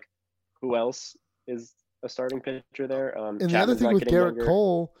 but like who else is a starting pitcher there? And the other Chapman's thing not with getting Garrett younger.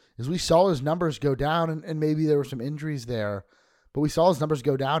 Cole is we saw his numbers go down, and maybe there were some injuries there, but we saw his numbers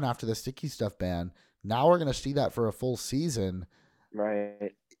go down after the sticky stuff ban. Now we're going to see that for a full season.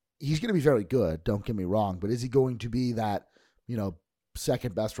 Right. He's going to be very good, don't get me wrong, but is he going to be that,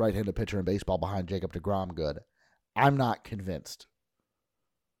 second best right-handed pitcher in baseball behind Jacob deGrom good? I'm not convinced.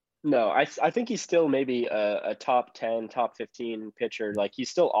 No, I think he's still maybe a top 10, top 15 pitcher. Like he's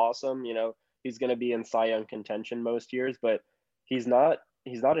still awesome. He's going to be in Cy Young contention most years, but he's not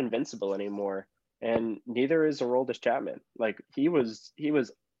invincible anymore. And neither is Aroldis Chapman. Like he was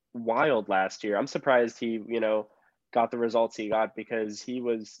wild last year. I'm surprised he got the results he got, because he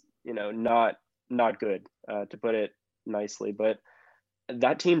was not good, to put it nicely. But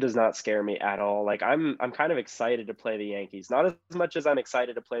that team does not scare me at all. Like I'm kind of excited to play the Yankees. Not as much as I'm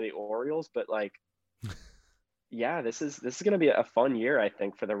excited to play the Orioles, but like yeah, this is going to be a fun year, I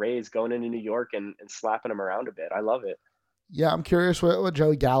think, for the Rays going into New York and slapping them around a bit. I love it. Yeah, I'm curious what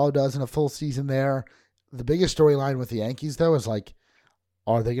Joey Gallo does in a full season there. The biggest storyline with the Yankees, though, is like,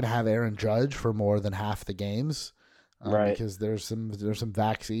 are they going to have Aaron Judge for more than half the games? Right. Because there's some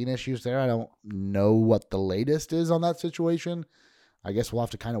vaccine issues there. I don't know what the latest is on that situation. I guess we'll have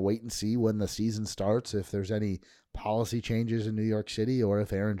to kind of wait and see when the season starts, if there's any policy changes in New York City, or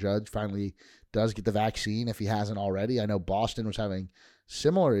if Aaron Judge finally does get the vaccine, if he hasn't already. I know Boston was having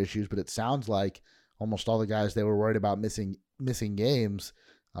similar issues, but it sounds like almost all the guys they were worried about missing games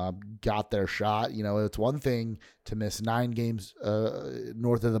got their shot. It's one thing to miss 9 games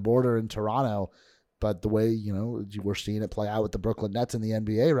north of the border in Toronto, but the way, we're seeing it play out with the Brooklyn Nets in the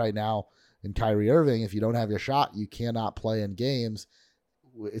NBA right now, and Kyrie Irving, if you don't have your shot, you cannot play in games.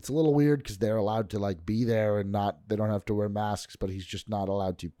 It's a little weird because they're allowed to like be there and they don't have to wear masks, but he's just not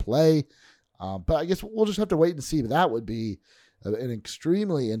allowed to play. But I guess we'll just have to wait and see. But that would be an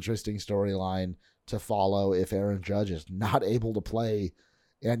extremely interesting storyline to follow if Aaron Judge is not able to play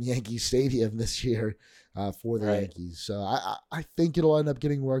in Yankee Stadium this year for the Yankees. So I think it'll end up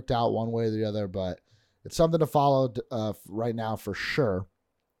getting worked out one way or the other, but it's something to follow right now for sure.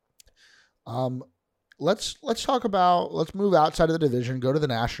 Let's move outside of the division, go to the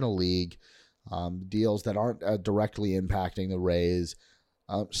National League, deals that aren't directly impacting the Rays.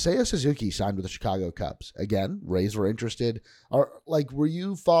 Seiya Suzuki signed with the Chicago Cubs. Again, Rays were interested. Were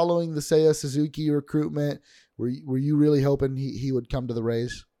you following the Seiya Suzuki recruitment? Were you really hoping he would come to the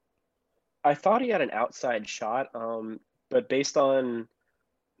Rays? I thought he had an outside shot, but based on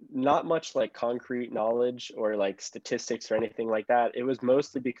not much like concrete knowledge or like statistics or anything like that, it was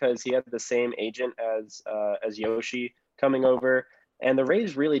mostly because he had the same agent as Yoshi coming over. And the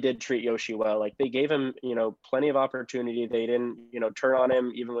Rays really did treat Yoshi well. Like they gave him, plenty of opportunity. They didn't, turn on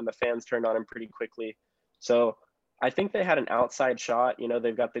him even when the fans turned on him pretty quickly. So I think they had an outside shot.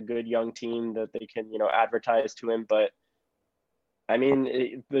 They've got the good young team that they can, advertise to him. But I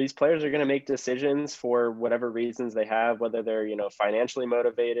mean, these players are going to make decisions for whatever reasons they have, whether they're, financially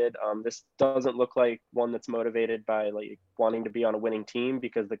motivated. This doesn't look like one that's motivated by like wanting to be on a winning team,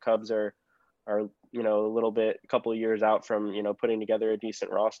 because the Cubs are a couple of years out from, putting together a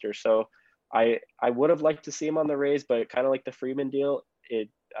decent roster. So I would have liked to see him on the Rays, but kind of like the Freeman deal,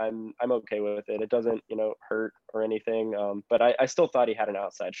 I'm okay with it. It doesn't, hurt or anything. But I still thought he had an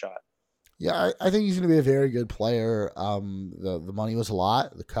outside shot. Yeah, I think he's going to be a very good player. The money was a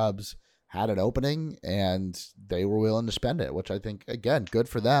lot. The Cubs had an opening, and they were willing to spend it, which I think, again, good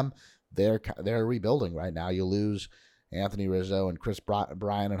for them. They're rebuilding right now. You lose Anthony Rizzo and Chris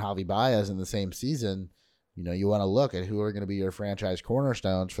Bryant and Javi Baez in the same season. You want to look at who are going to be your franchise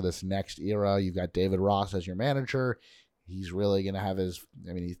cornerstones for this next era. You've got David Ross as your manager. He's really going to have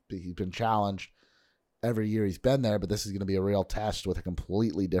he's been challenged every year he's been there, but this is going to be a real test with a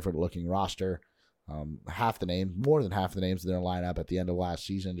completely different looking roster. More than half the names in their lineup at the end of last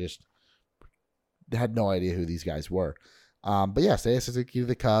season just had no idea who these guys were. But yeah, Seiya Suzuki to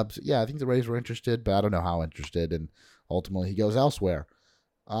the Cubs. Yeah, I think the Rays were interested, but I don't know how interested, and ultimately he goes elsewhere.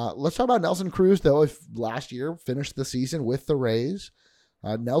 Let's talk about Nelson Cruz, though. If last year finished the season with the Rays,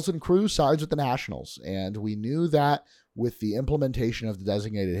 Nelson Cruz signs with the Nationals, and we knew that with the implementation of the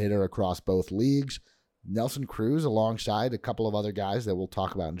designated hitter across both leagues, Nelson Cruz, alongside a couple of other guys that we'll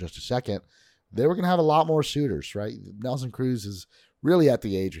talk about in just a second, they were going to have a lot more suitors, right? Nelson Cruz is really at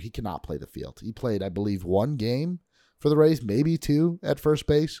the age where he cannot play the field. He played, I believe, 1 game for the Rays, maybe 2 at first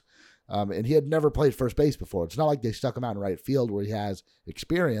base, and he had never played first base before. It's not like they stuck him out in right field where he has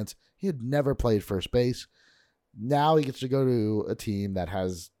experience. He had never played first base. Now he gets to go to a team that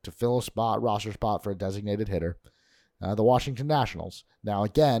has to fill a roster spot for a designated hitter, the Washington Nationals. Now,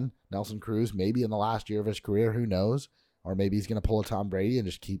 again, Nelson Cruz, maybe in the last year of his career, who knows? Or maybe he's going to pull a Tom Brady and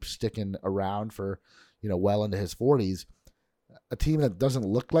just keep sticking around for, well into his 40s. A team that doesn't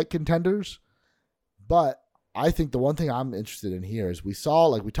look like contenders. But I think the one thing I'm interested in here is we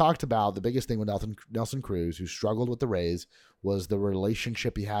talked about the biggest thing with Nelson Cruz, who struggled with the Rays, was the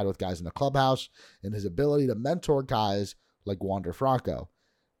relationship he had with guys in the clubhouse and his ability to mentor guys like Wander Franco.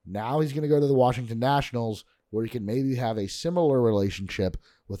 Now he's going to go to the Washington Nationals, where he can maybe have a similar relationship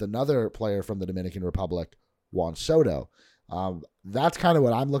with another player from the Dominican Republic, Juan Soto. That's kind of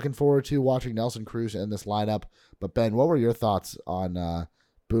what I'm looking forward to, watching Nelson Cruz in this lineup. But Ben, what were your thoughts on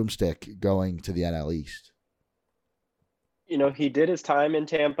Boomstick going to the NL East? He did his time in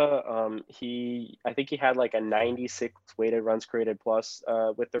Tampa. I think he had like a 96 weighted runs created plus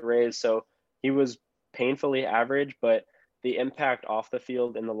with the Rays. So he was painfully average, but the impact off the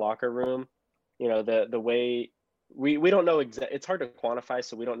field in the locker room, the way we don't know it's hard to quantify.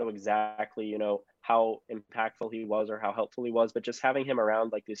 So we don't know exactly, how impactful he was or how helpful he was, but just having him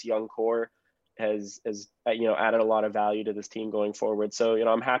around like this young core has added a lot of value to this team going forward. So,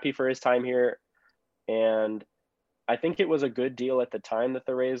 I'm happy for his time here, and I think it was a good deal at the time that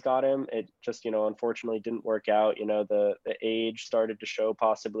the Rays got him. It just, unfortunately didn't work out. The age started to show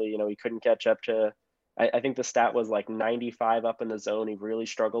possibly, he couldn't catch up to, I think the stat was like 95 up in the zone. He really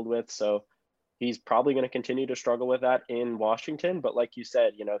struggled with. So he's probably going to continue to struggle with that in Washington. But like you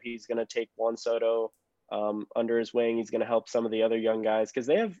said, he's going to take Juan Soto under his wing. He's going to help some of the other young guys because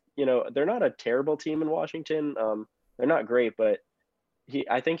they have, they're not a terrible team in Washington. They're not great, but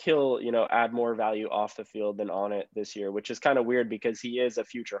I think he'll, add more value off the field than on it this year, which is kind of weird because he is a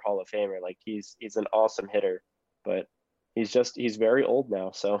future Hall of Famer. Like he's an awesome hitter, but he's very old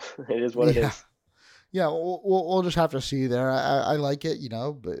now. So it is what it is. Yeah, we'll just have to see there. I like it,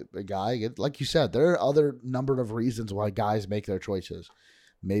 but a guy, like you said, there are other number of reasons why guys make their choices.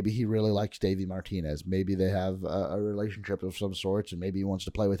 Maybe he really likes Davey Martinez. Maybe they have a relationship of some sorts, and maybe he wants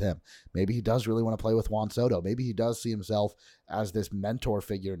to play with him. Maybe he does really want to play with Juan Soto. Maybe he does see himself as this mentor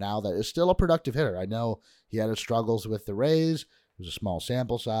figure now that is still a productive hitter. I know he had his struggles with the Rays. It was a small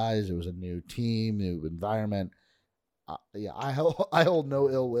sample size. It was a new team, new environment. I hold no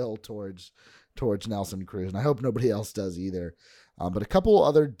ill will towards Nelson Cruz, and I hope nobody else does either. But a couple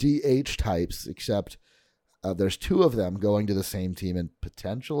other DH types, except there's 2 of them going to the same team and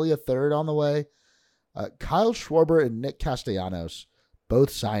potentially a third on the way. Kyle Schwarber and Nick Castellanos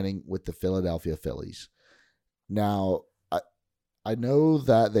both signing with the Philadelphia Phillies. Now, I know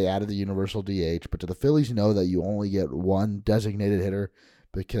that they added the universal DH, but do the Phillies know that you only get one designated hitter?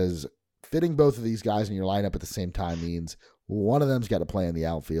 Because fitting both of these guys in your lineup at the same time means one of them's got to play in the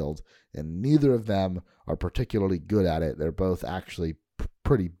outfield, and neither of them are particularly good at it. They're both actually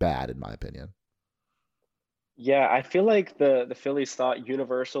pretty bad, in my opinion. Yeah, I feel like the Phillies thought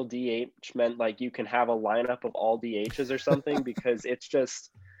universal DH meant like you can have a lineup of all DHs or something because it's just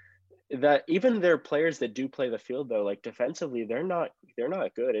that even their players that do play the field though, like defensively, they're not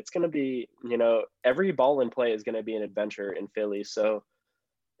good. It's going to be, every ball in play is going to be an adventure in Philly. So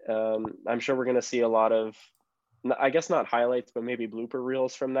I'm sure we're going to see a lot of, I guess not highlights, but maybe blooper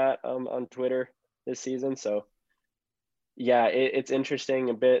reels from that on Twitter this season. So yeah, it's interesting,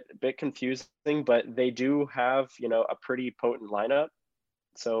 a bit confusing, but they do have, a pretty potent lineup.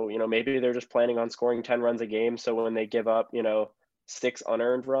 So, maybe they're just planning on scoring 10 runs a game. So when they give up, 6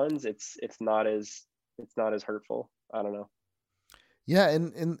 unearned runs, it's not as hurtful. I don't know. Yeah,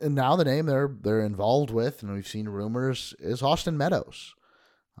 and now the name they're involved with, and we've seen rumors, is Austin Meadows.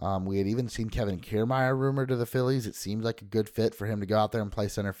 We had even seen Kevin Kiermaier rumored to the Phillies. It seemed like a good fit for him to go out there and play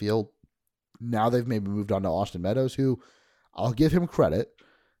center field. Now they've maybe moved on to Austin Meadows, who I'll give him credit,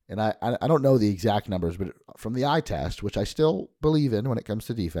 and I don't know the exact numbers, but from the eye test, which I still believe in when it comes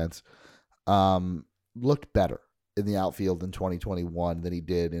to defense, looked better in the outfield in 2021 than he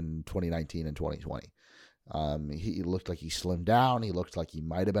did in 2019 and 2020. He looked like he slimmed down. He looked like he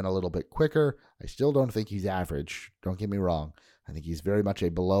might have been a little bit quicker. I still don't think he's average. Don't get me wrong. I think he's very much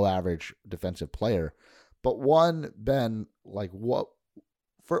a below average defensive player. But Ben, we'll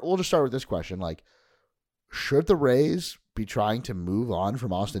just start with this question. Should the Rays be trying to move on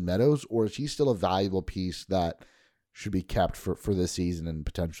from Austin Meadows, or is he still a valuable piece that should be kept for this season and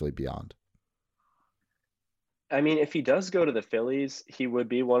potentially beyond? I mean, if he does go to the Phillies, he would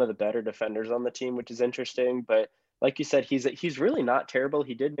be one of the better defenders on the team, which is interesting. But like you said, he's really not terrible.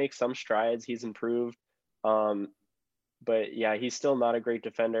 He did make some strides. He's improved. Um, but yeah, he's still not a great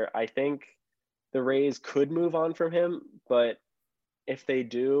defender. I think the Rays could move on from him, but if they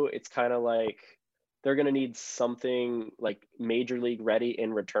do, it's kind of like they're going to need something like major league ready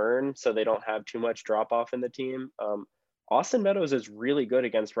in return so they don't have too much drop off in the team. Austin Meadows is really good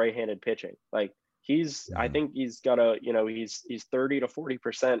against right-handed pitching. Like I Mm-hmm. think he's got he's 30 to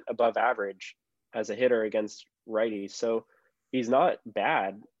 40% above average as a hitter against righties. So he's not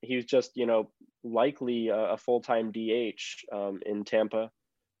bad. He's just, likely a full-time DH in Tampa.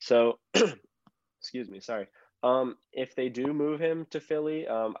 So excuse me, sorry. If they do move him to Philly,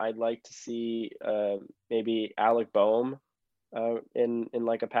 I'd like to see maybe Alec Boehm in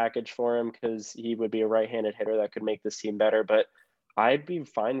like a package for him because he would be a right-handed hitter that could make this team better. But I'd be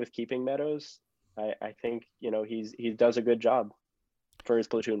fine with keeping Meadows. I think he does a good job for his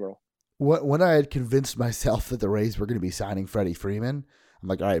platoon role. When I had convinced myself that the Rays were going to be signing Freddie Freeman, I'm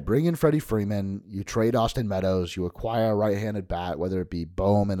like, all right, bring in Freddie Freeman. You trade Austin Meadows. You acquire a right-handed bat, whether it be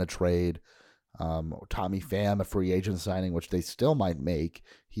Boehm in a trade, or Tommy Pham, a free agent signing, which they still might make.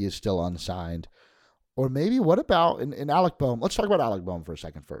 He is still unsigned. Or maybe what about in Alec Boehm? Let's talk about Alec Boehm for a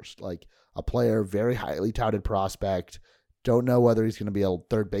second first. Like a player, very highly touted prospect. Don't know whether he's going to be a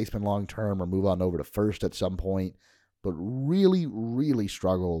third baseman long term or move on over to first at some point, but really, really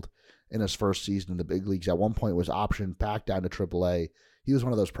struggled in his first season in the big leagues. At one point was optioned back down to AAA. He was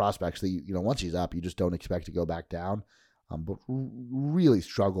one of those prospects that once he's up, you just don't expect to go back down. But really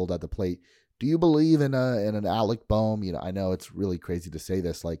struggled at the plate. Do you believe in an Alec Boehm? I know it's really crazy to say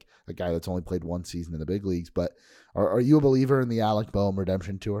this, like a guy that's only played one season in the big leagues, but are you a believer in the Alec Boehm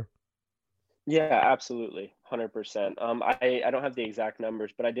redemption tour? Yeah, absolutely, 100%. I don't have the exact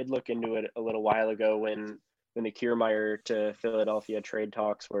numbers, but I did look into it a little while ago when the Kiermaier to Philadelphia trade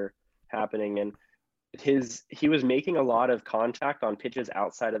talks were happening, and he was making a lot of contact on pitches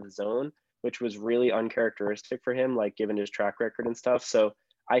outside of the zone, which was really uncharacteristic for him, like given his track record and stuff. So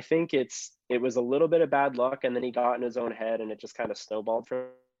I think it was a little bit of bad luck, and then he got in his own head, and it just kind of snowballed from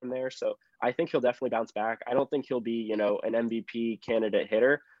there. So I think he'll definitely bounce back. I don't think he'll be an MVP candidate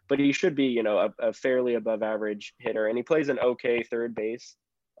hitter, but he should be a fairly above average hitter, and he plays an okay third base.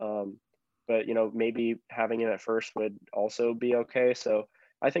 Um, but maybe having him at first would also be okay. So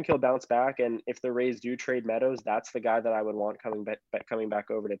I think he'll bounce back, and if the Rays do trade Meadows, that's the guy that I would want coming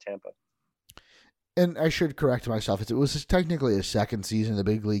back over to Tampa. And I should correct myself. It was technically his second season in the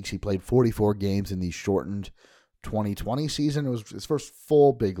big leagues. He played 44 games in the shortened 2020 season. It was his first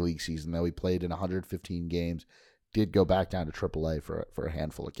full big league season, though. He played in 115 games. Did go back down to AAA for a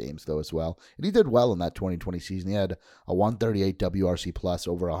handful of games, though, as well. And he did well in that 2020 season. He had a 138 WRC plus,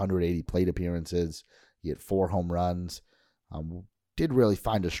 over 180 plate appearances. He had 4 home runs. Did really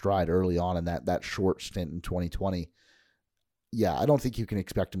find a stride early on in that short stint in 2020. Yeah, I don't think you can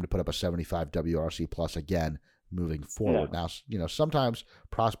expect him to put up a 75 WRC plus again moving forward. No. Now, sometimes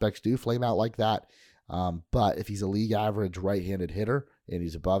prospects do flame out like that, but if he's a league average right-handed hitter and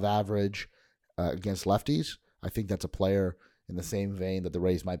he's above average against lefties, I think that's a player in the same vein that the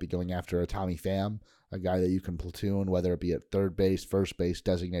Rays might be going after a Tommy Pham, a guy that you can platoon, whether it be at third base, first base,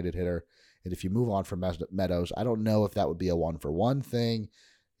 designated hitter. And if you move on from Meadows, I don't know if that would be a one-for-one thing.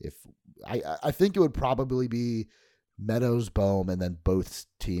 If I think it would probably be Meadows, Boehm, and then both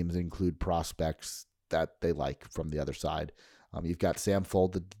teams include prospects that they like from the other side. You've got Sam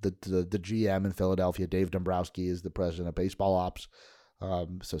Fuld, the GM in Philadelphia. Dave Dombrowski is the president of baseball ops.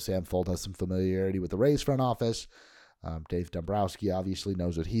 So Sam Fuld has some familiarity with the Rays front office. Dave Dombrowski obviously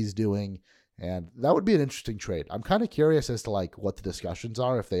knows what he's doing. And that would be an interesting trade. I'm kind of curious as to what the discussions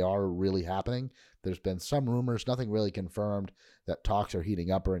are, if they are really happening. There's been some rumors, nothing really confirmed that talks are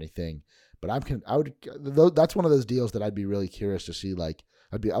heating up or anything. But that's one of those deals that I'd be really curious to see. I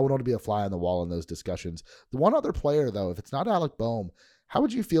would want to be a fly on the wall in those discussions. The one other player, though, if it's not Alec Boehm, how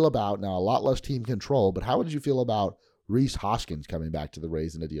would you feel about, now a lot less team control, but how would you feel about Rhys Hoskins coming back to the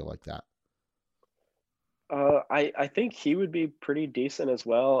Rays in a deal like that? I think he would be pretty decent as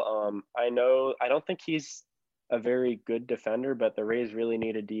well. I don't think he's a very good defender, but the Rays really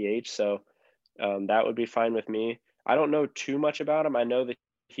need a DH, so that would be fine with me. I don't know too much about him. I know that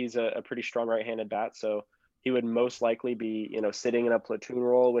he's a pretty strong right-handed bat, so he would most likely be, sitting in a platoon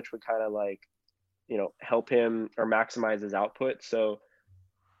role, which would kind of help him or maximize his output. So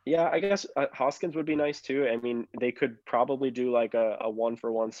yeah, I guess Hoskins would be nice too. I mean, they could probably do like a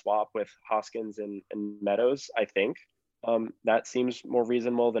one-for-one swap with Hoskins and Meadows, I think. That seems more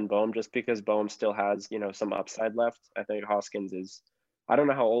reasonable than Bohm, just because Bohm still has, some upside left. I think Hoskins is, I don't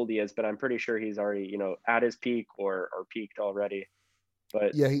know how old he is, but I'm pretty sure he's already, at his peak or peaked already.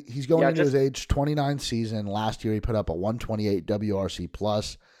 But Yeah, he's going yeah, into his just age 29 season. Last year, he put up a 128 WRC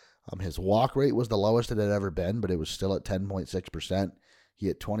plus. His walk rate was the lowest it had ever been, but it was still at 10.6%. He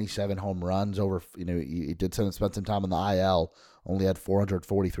hit 27 home runs over, he did spend some time in the IL, only had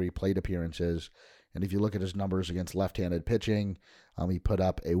 443 plate appearances. And if you look at his numbers against left-handed pitching, he put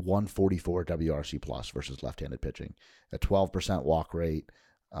up a 144 WRC plus versus left-handed pitching, a 12% walk rate,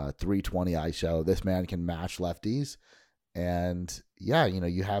 320 ISO. This man can match lefties. And yeah,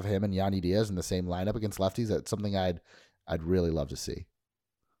 you have him and Yandy Diaz in the same lineup against lefties. That's something I'd really love to see.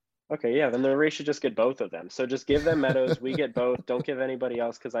 okay, yeah, then the Rays should just get both of them. So just give them Meadows. We get both. Don't give anybody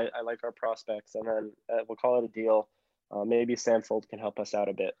else, because I like our prospects, and then we'll call it a deal. Maybe Samfold can help us out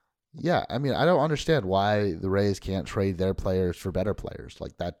a bit. Yeah, I mean, I don't understand why the Rays can't trade their players for better players.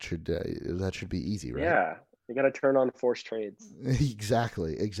 Like that should be easy, right? Yeah, you got to turn on forced trades.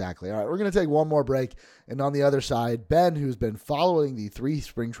 Exactly. All right, we're going to take one more break. And on the other side, Ben, who's been following the 3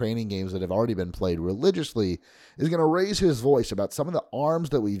 spring training games that have already been played religiously, is going to raise his voice about some of the arms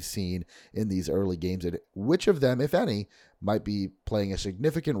that we've seen in these early games and which of them, if any, might be playing a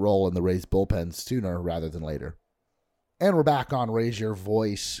significant role in the Rays bullpen sooner rather than later. And we're back on Raise Your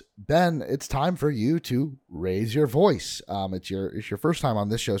Voice. Ben, it's time for you to raise your voice. It's your first time on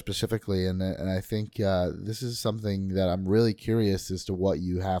this show specifically, and I think this is something that I'm really curious as to what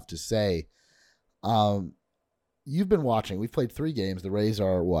you have to say. You've been watching. We've played 3 games. The Rays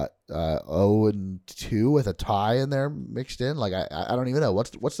are what 0-2 with a tie in there mixed in. Like I don't even know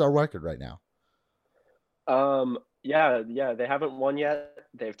what's our record right now. Yeah, they haven't won yet.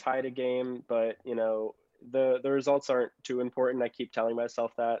 They've tied a game, but the results aren't too important. I keep telling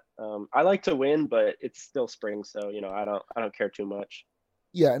myself that. I like to win, but it's still spring, so I don't care too much.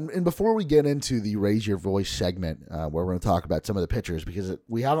 Yeah, and before we get into the Raise Your Voice segment, where we're going to talk about some of the pitchers, because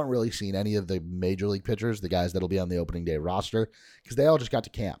we haven't really seen any of the major league pitchers, the guys that'll be on the opening day roster, because they all just got to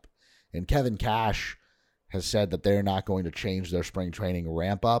camp. And Kevin Cash has said that they're not going to change their spring training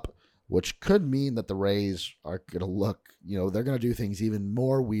ramp up, which could mean that the Rays are going to look, they're going to do things even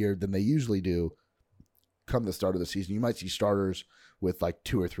more weird than they usually do come the start of the season. You might see starters with like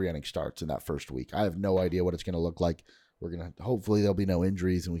 2 or 3 inning starts in that first week. I have no idea what it's going to look like. Hopefully there'll be no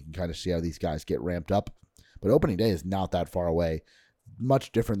injuries and we can kind of see how these guys get ramped up. But opening day is not that far away.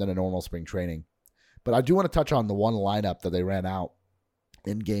 Much different than a normal spring training. But I do want to touch on the one lineup that they ran out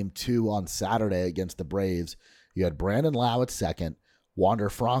in game 2 on Saturday against the Braves. You had Brandon Lowe at second, Wander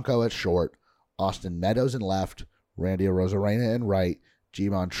Franco at short, Austin Meadows in left, Randy Arozarena in right,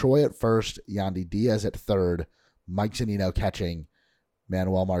 Ji-Man Choi at first, Yandy Diaz at third, Mike Zunino catching,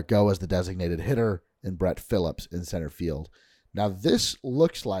 Manuel Margot as the designated hitter, and Brett Phillips in center field. Now, this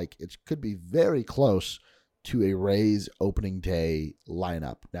looks like it could be very close to a Rays opening day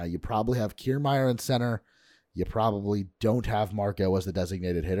lineup. Now, you probably have Kiermaier in center. You probably don't have Margot as the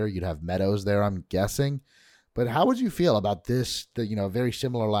designated hitter. You'd have Meadows there, I'm guessing. But how would you feel about this, very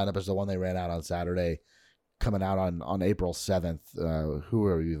similar lineup as the one they ran out on Saturday, coming out on April 7th? Who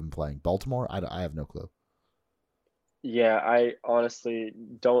are you even playing? Baltimore? I have no clue. Yeah, I honestly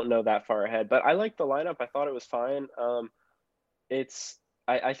don't know that far ahead, but I like the lineup. I thought it was fine.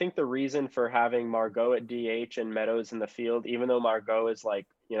 I think the reason for having Margot at DH and Meadows in the field, even though Margot is like,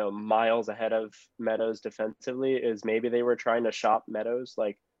 miles ahead of Meadows defensively, is maybe they were trying to shop Meadows,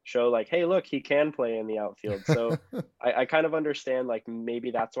 like show like, hey, look, he can play in the outfield. So I kind of understand, like, maybe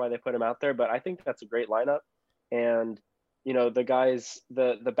that's why they put him out there, but I think that's a great lineup. And the guys,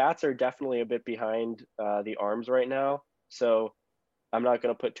 the bats are definitely a bit behind the arms right now, so I'm not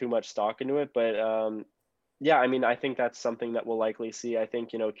going to put too much stock into it. But yeah, I mean, I think that's something that we'll likely see. I think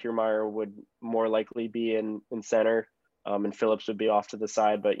Kiermaier would more likely be in center, and Phillips would be off to the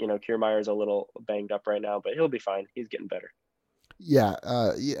side. But Kiermaier is a little banged up right now, but he'll be fine. He's getting better. Yeah,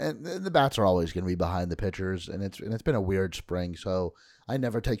 and the bats are always going to be behind the pitchers, and it's been a weird spring. So I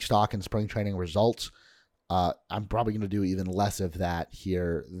never take stock in spring training results. I'm probably going to do even less of that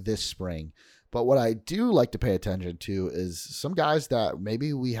here this spring. But what I do like to pay attention to is some guys that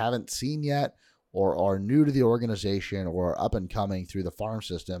maybe we haven't seen yet or are new to the organization or up and coming through the farm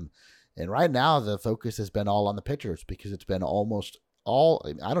system. And right now the focus has been all on the pitchers because it's been almost all,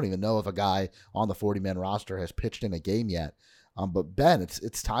 I don't even know if a guy on the 40-man roster has pitched in a game yet. But Ben,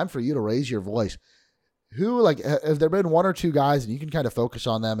 it's time for you to raise your voice. Who, like, have there been 1 or 2 guys, and you can kind of focus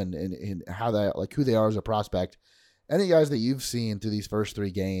on them and how they, like, who they are as a prospect? Any guys that you've seen through these first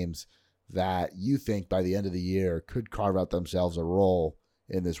 3 games that you think by the end of the year could carve out themselves a role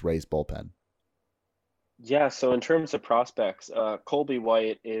in this Rays bullpen? Yeah, so in terms of prospects, Colby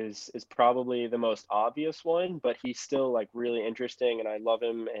White is probably the most obvious one, but he's still like really interesting, and I love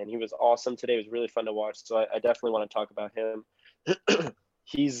him. And he was awesome today. It was really fun to watch. So I definitely want to talk about him.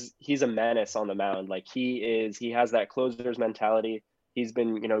 He's a menace on the mound. Like he has that closer's mentality. He's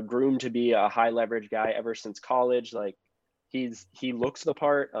been groomed to be a high leverage guy ever since college. Like he looks the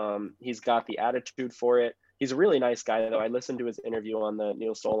part. He's got the attitude for it. He's a really nice guy, though. I listened to his interview on the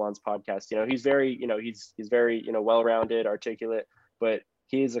Neil Solondz podcast. He's very, he's very, well-rounded, articulate, but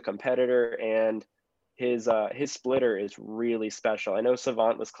he's a competitor, and his splitter is really special. I know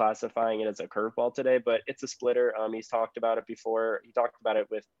Savant was classifying it as a curveball today, but it's a splitter. He's talked about it before. He talked about it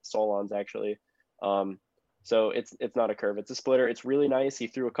with Solondz actually. So it's not a curve, it's a splitter. It's really nice. He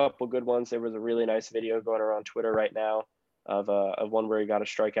threw a couple good ones. There was a really nice video going around Twitter right now of one where he got a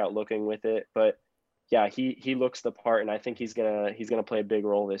strikeout looking with it. But yeah, he looks the part, and I think he's gonna play a big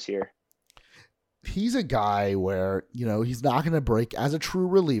role this year. He's a guy where he's not gonna break as a true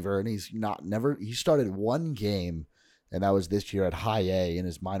reliever, and he started one game, and that was this year at High A in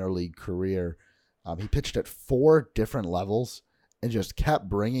his minor league career. He pitched at 4 different levels and just kept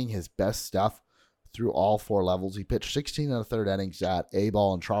bringing his best stuff through all 4 levels. He pitched 16 and a third innings at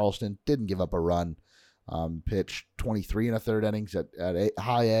A-ball in Charleston, didn't give up a run. Pitched 23 and a third innings at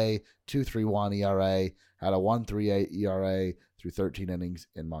High A, 2.31 ERA, had a 1.38 ERA through 13 innings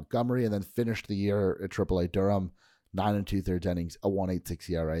in Montgomery, and then finished the year at AAA Durham, 9 and 2/3 innings, a 1.86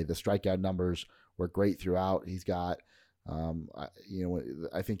 ERA. The strikeout numbers were great throughout. He's got,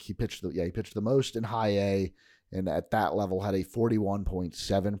 I think he pitched the most in High A, and at that level had a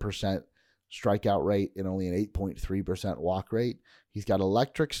 41.7% strikeout rate and only an 8.3% walk rate. He's got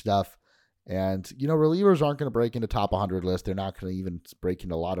electric stuff. And, relievers aren't going to break into top 100 lists. They're not going to even break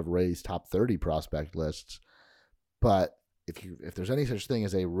into a lot of Rays top 30 prospect lists. But if there's any such thing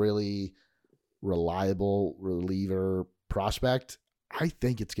as a really reliable reliever prospect, I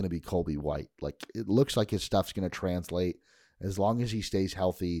think it's going to be Colby White. Like, it looks like his stuff's going to translate. As long as he stays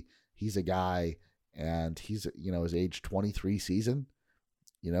healthy, he's a guy, and he's, his age 23 season.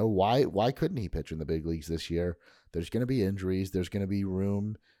 Why couldn't he pitch in the big leagues this year? There's going to be injuries. There's going to be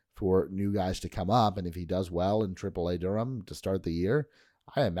room for new guys to come up, and if he does well in AAA Durham to start the year,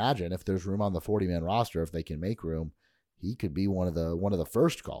 I imagine if there's room on the 40-man roster, if they can make room, he could be one of the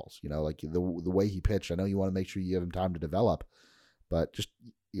first calls. Like the way he pitched. I know you want to make sure you give him time to develop, but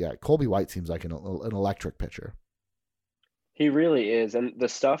Colby White seems like an electric pitcher. He really is, and the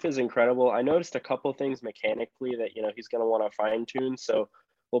stuff is incredible. I noticed a couple things mechanically that he's going to want to fine tune. So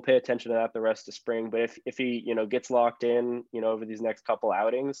we'll pay attention to that the rest of spring. But if he gets locked in over these next couple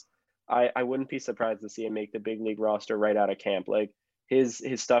outings, I wouldn't be surprised to see him make the big league roster right out of camp. Like his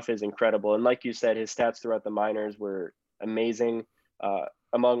stuff is incredible, and like you said, his stats throughout the minors were amazing.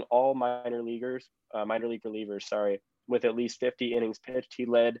 Among all minor league relievers, with at least 50 innings pitched, he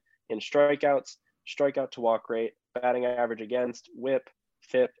led in strikeouts, strikeout to walk rate, batting average against, whip,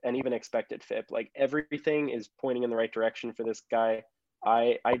 FIP, and even expected FIP. Like everything is pointing in the right direction for this guy.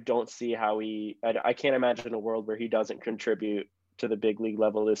 I don't see how I can't imagine a world where he doesn't contribute to the big league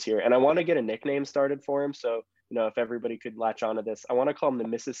level this year. And I want to get a nickname started for him. So, if everybody could latch onto this, I want to call him the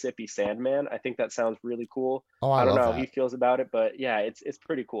Mississippi Sandman. I think that sounds really cool. Oh, I don't know that. how he feels about it, but yeah, it's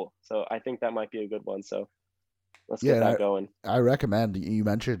pretty cool. So I think that might be a good one. So let's get that going. I recommend, you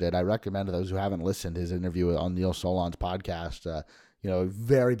mentioned it, I recommend to those who haven't listened his interview on Neil Solondz podcast.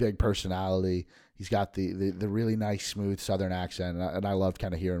 Very big personality. He's got the really nice, smooth Southern accent, and I loved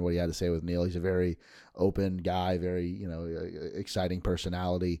kind of hearing what he had to say with Neil. He's a very open guy, very exciting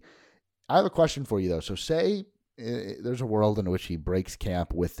personality. I have a question for you though. So say there's a world in which he breaks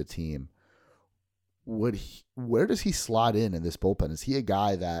camp with the team. Where does he slot in this bullpen? Is he a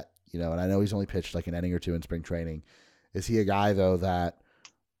guy that and I know he's only pitched like an inning or two in spring training. Is he a guy though that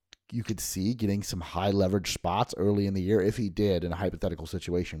you could see getting some high leverage spots early in the year if he did, in a hypothetical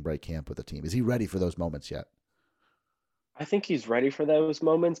situation, break camp with the team? Is he ready for those moments yet? I think he's ready for those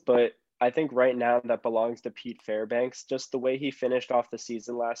moments, but I think right now that belongs to Pete Fairbanks. Just the way he finished off the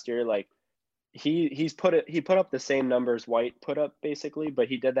season last year, like he put up the same numbers White put up basically, but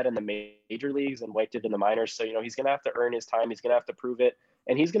he did that in the major leagues and White did in the minors. So he's gonna have to earn his time. He's gonna have to prove it,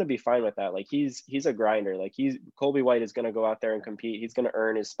 and he's gonna be fine with that. Like he's a grinder. Like Colby White is gonna go out there and compete. He's gonna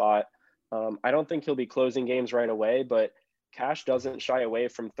earn his spot. I don't think he'll be closing games right away, but Cash doesn't shy away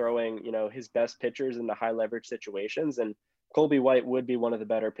from throwing his best pitchers in the high leverage situations, and Colby White would be one of the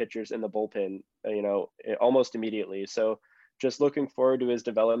better pitchers in the bullpen, almost immediately. So just looking forward to his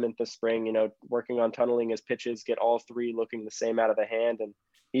development this spring, working on tunneling his pitches, get all 3 looking the same out of the hand, and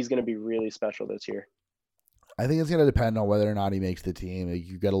he's going to be really special this year. I think it's going to depend on whether or not he makes the team.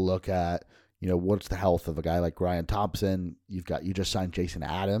 You got to look at, what's the health of a guy like Ryan Thompson? You just signed Jason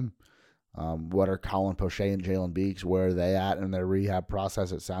Adam. What are Colin Poche and Jalen Beeks? Where are they at in their rehab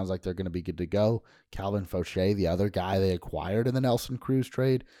process? It sounds like they're going to be good to go. Calvin Fauché, the other guy they acquired in the Nelson Cruz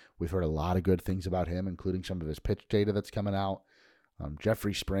trade, we've heard a lot of good things about him, including some of his pitch data that's coming out.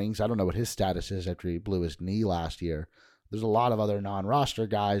 Jeffrey Springs, I don't know what his status is after he blew his knee last year. There's a lot of other non-roster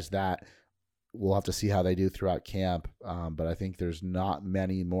guys that we'll have to see how they do throughout camp, but I think there's not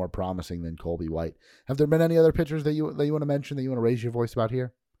many more promising than Colby White. Have there been any other pitchers that you want to mention that you want to raise your voice about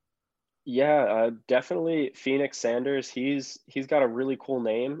here? Yeah, definitely Phoenix Sanders. He's got a really cool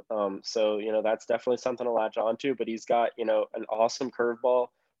name. So that's definitely something to latch onto. But he's got an awesome curveball.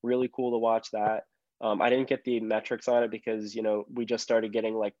 Really cool to watch that. I didn't get the metrics on it because we just started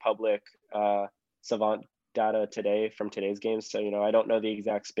getting like public Savant data today from today's games. So I don't know the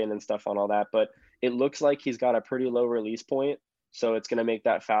exact spin and stuff on all that, but it looks like he's got a pretty low release point. So it's going to make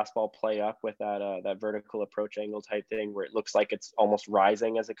that fastball play up with that vertical approach angle type thing where it looks like it's almost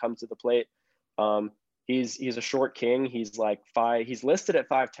rising as it comes to the plate. He's a short king. He's like he's listed at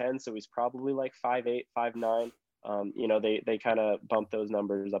 5'10", so he's probably like 5'8", 5'9". They kind of bump those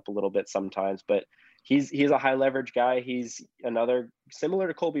numbers up a little bit sometimes, but he's a high leverage guy. He's another similar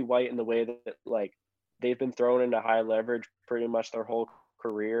to Colby White in the way that like they've been thrown into high leverage pretty much their whole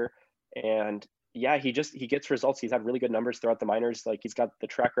career. And yeah, he gets results. He's had really good numbers throughout the minors. Like he's got the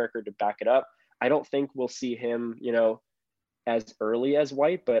track record to back it up. I don't think we'll see him, as early as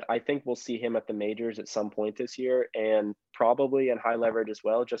White, but I think we'll see him at the majors at some point this year and probably in high leverage as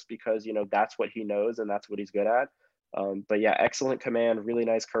well, just because, that's what he knows and that's what he's good at. But yeah, excellent command, really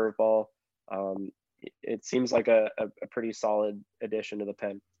nice curveball. It seems like a pretty solid addition to the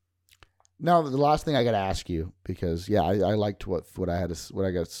pen. Now, the last thing I got to ask you, because I liked what I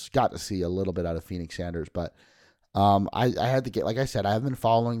got to see a little bit out of Phoenix Sanders, but I had to get, like I said, I haven't been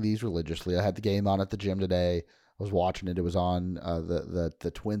following these religiously. I had the game on at the gym today. I was watching it. It was on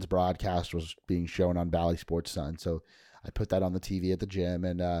the Twins broadcast was being shown on Bally Sports Sun, so I put that on the TV at the gym.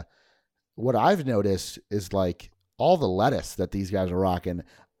 And what I've noticed is like all the lettuce that these guys are rocking.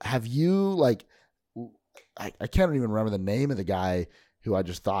 Have you I can't even remember the name of the guy who I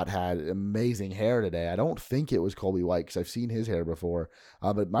just thought had amazing hair today. I don't think it was Colby White because I've seen his hair before.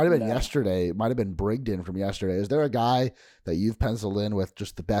 But it might have been yesterday. It might have been Brigden from yesterday. Is there a guy that you've penciled in with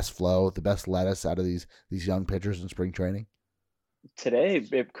just the best flow, the best lettuce out of these young pitchers in spring training? Today,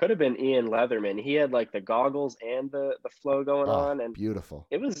 it could have been Ian Leatherman. He had like the goggles and the flow going on. And beautiful.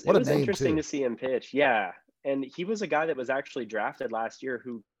 It was interesting to see him pitch. Yeah. And he was a guy that was actually drafted last year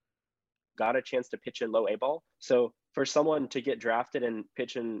who got a chance to pitch in low A ball. So for someone to get drafted and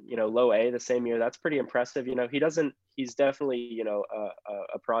pitch in, low A the same year, that's pretty impressive. He's definitely,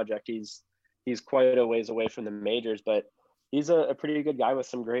 a project. He's quite a ways away from the majors, but he's a pretty good guy with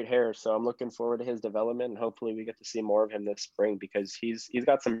some great hair. So I'm looking forward to his development and hopefully we get to see more of him this spring because he's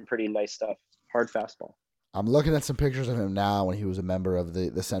got some pretty nice stuff. Hard fastball. I'm looking at some pictures of him now when he was a member of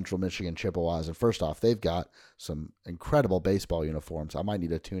the Central Michigan Chippewas. And first off, they've got some incredible baseball uniforms. I might need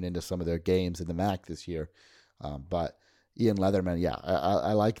to tune into some of their games in the MAC this year. But Ian Leatherman, yeah,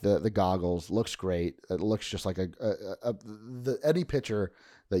 I like the goggles. Looks great. It looks just like any pitcher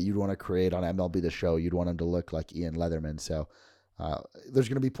that you'd want to create on MLB The Show, you'd want him to look like Ian Leatherman. So there's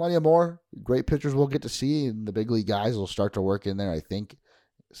going to be plenty of more great pitchers we'll get to see, and the big league guys will start to work in there, I think,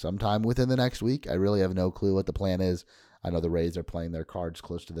 sometime within the next week. I really have no clue what the plan is. I know the Rays are playing their cards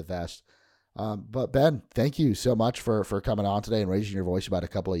close to the vest. But Ben, thank you so much for coming on today and raising your voice about a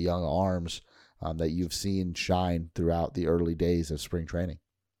couple of young arms that you've seen shine throughout the early days of spring training.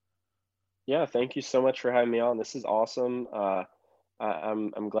 Yeah, thank you so much for having me on. This is awesome.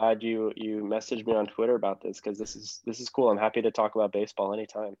 I'm glad you messaged me on Twitter about this because this is cool. I'm happy to talk about baseball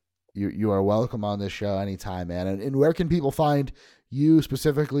anytime. You are welcome on this show anytime, man. And where can people find you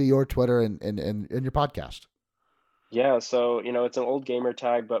specifically, your Twitter and your podcast? Yeah, so it's an old gamer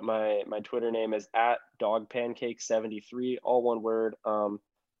tag, but my Twitter name is @dogpancake73, all one word.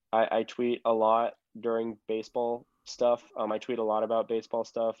 I tweet a lot during baseball stuff. I tweet a lot about baseball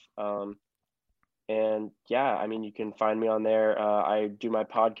stuff. And yeah, I mean, you can find me on there. I do my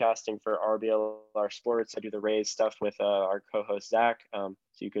podcasting for RBLR Sports. I do the Rays stuff with our co-host Zach. So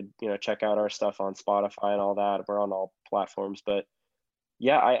you could check out our stuff on Spotify and all that. We're on all platforms, but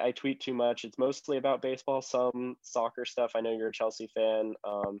yeah, I tweet too much. It's mostly about baseball, some soccer stuff. I know you're a Chelsea fan.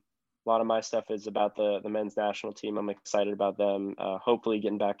 A lot of my stuff is about the men's national team. I'm excited about them. Hopefully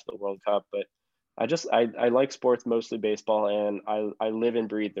getting back to the World Cup, but I like sports, mostly baseball, and I live and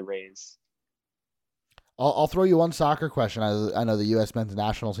breathe the Rays. I'll throw you one soccer question. I know the U.S. men's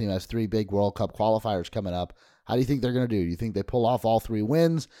national team has 3 big World Cup qualifiers coming up. How do you think they're going to do? Do you think they pull off all 3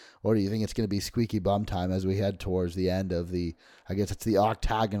 wins, or do you think it's going to be squeaky bum time as we head towards the end of the, I guess it's the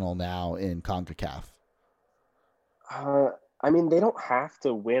octagonal now in CONCACAF? I mean, they don't have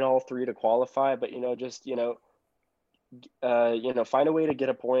to win all 3 to qualify, but, find a way to get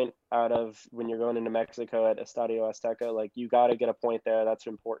a point out of when you're going into Mexico at Estadio Azteca. Like, you got to get a point there. That's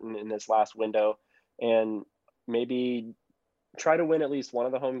important in this last window. And maybe try to win at least one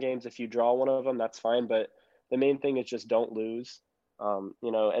of the home games. If you draw one of them, that's fine. But the main thing is just don't lose.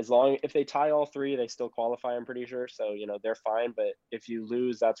 If they tie all 3, they still qualify, I'm pretty sure. So, they're fine. But if you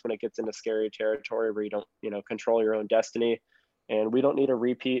lose, that's when it gets into scary territory where you don't, control your own destiny. And we don't need a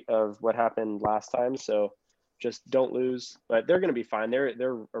repeat of what happened last time. So just don't lose. But they're going to be fine.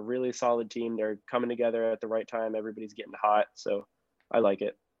 They're a really solid team. They're coming together at the right time. Everybody's getting hot. So I like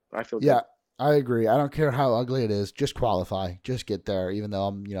it. I feel good. I agree. I don't care how ugly it is. Just qualify. Just get there, even though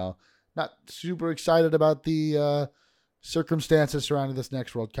I'm, not super excited about the circumstances surrounding this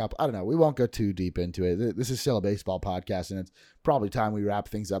next World Cup. I don't know. We won't go too deep into it. This is still a baseball podcast, and it's probably time we wrap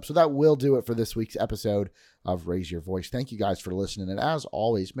things up. So that will do it for this week's episode of Raise Your Voice. Thank you guys for listening. And as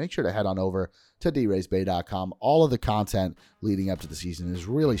always, make sure to head on over to draysbay.com. All of the content leading up to the season is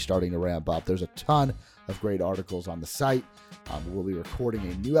really starting to ramp up. There's a ton of great articles on the site. We'll be recording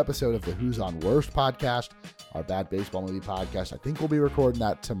a new episode of the Who's on Worst podcast, our Bad Baseball Movie podcast. I think we'll be recording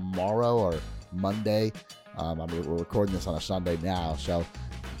that tomorrow or Monday. We're recording this on a Sunday now, so you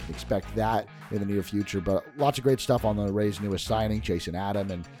can expect that in the near future. But lots of great stuff on the Rays' newest signing, Jason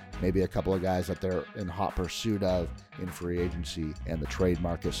Adam, and maybe a couple of guys that they're in hot pursuit of in free agency and the trade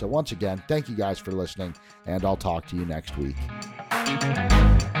market. So once again, thank you guys for listening, and I'll talk to you next week.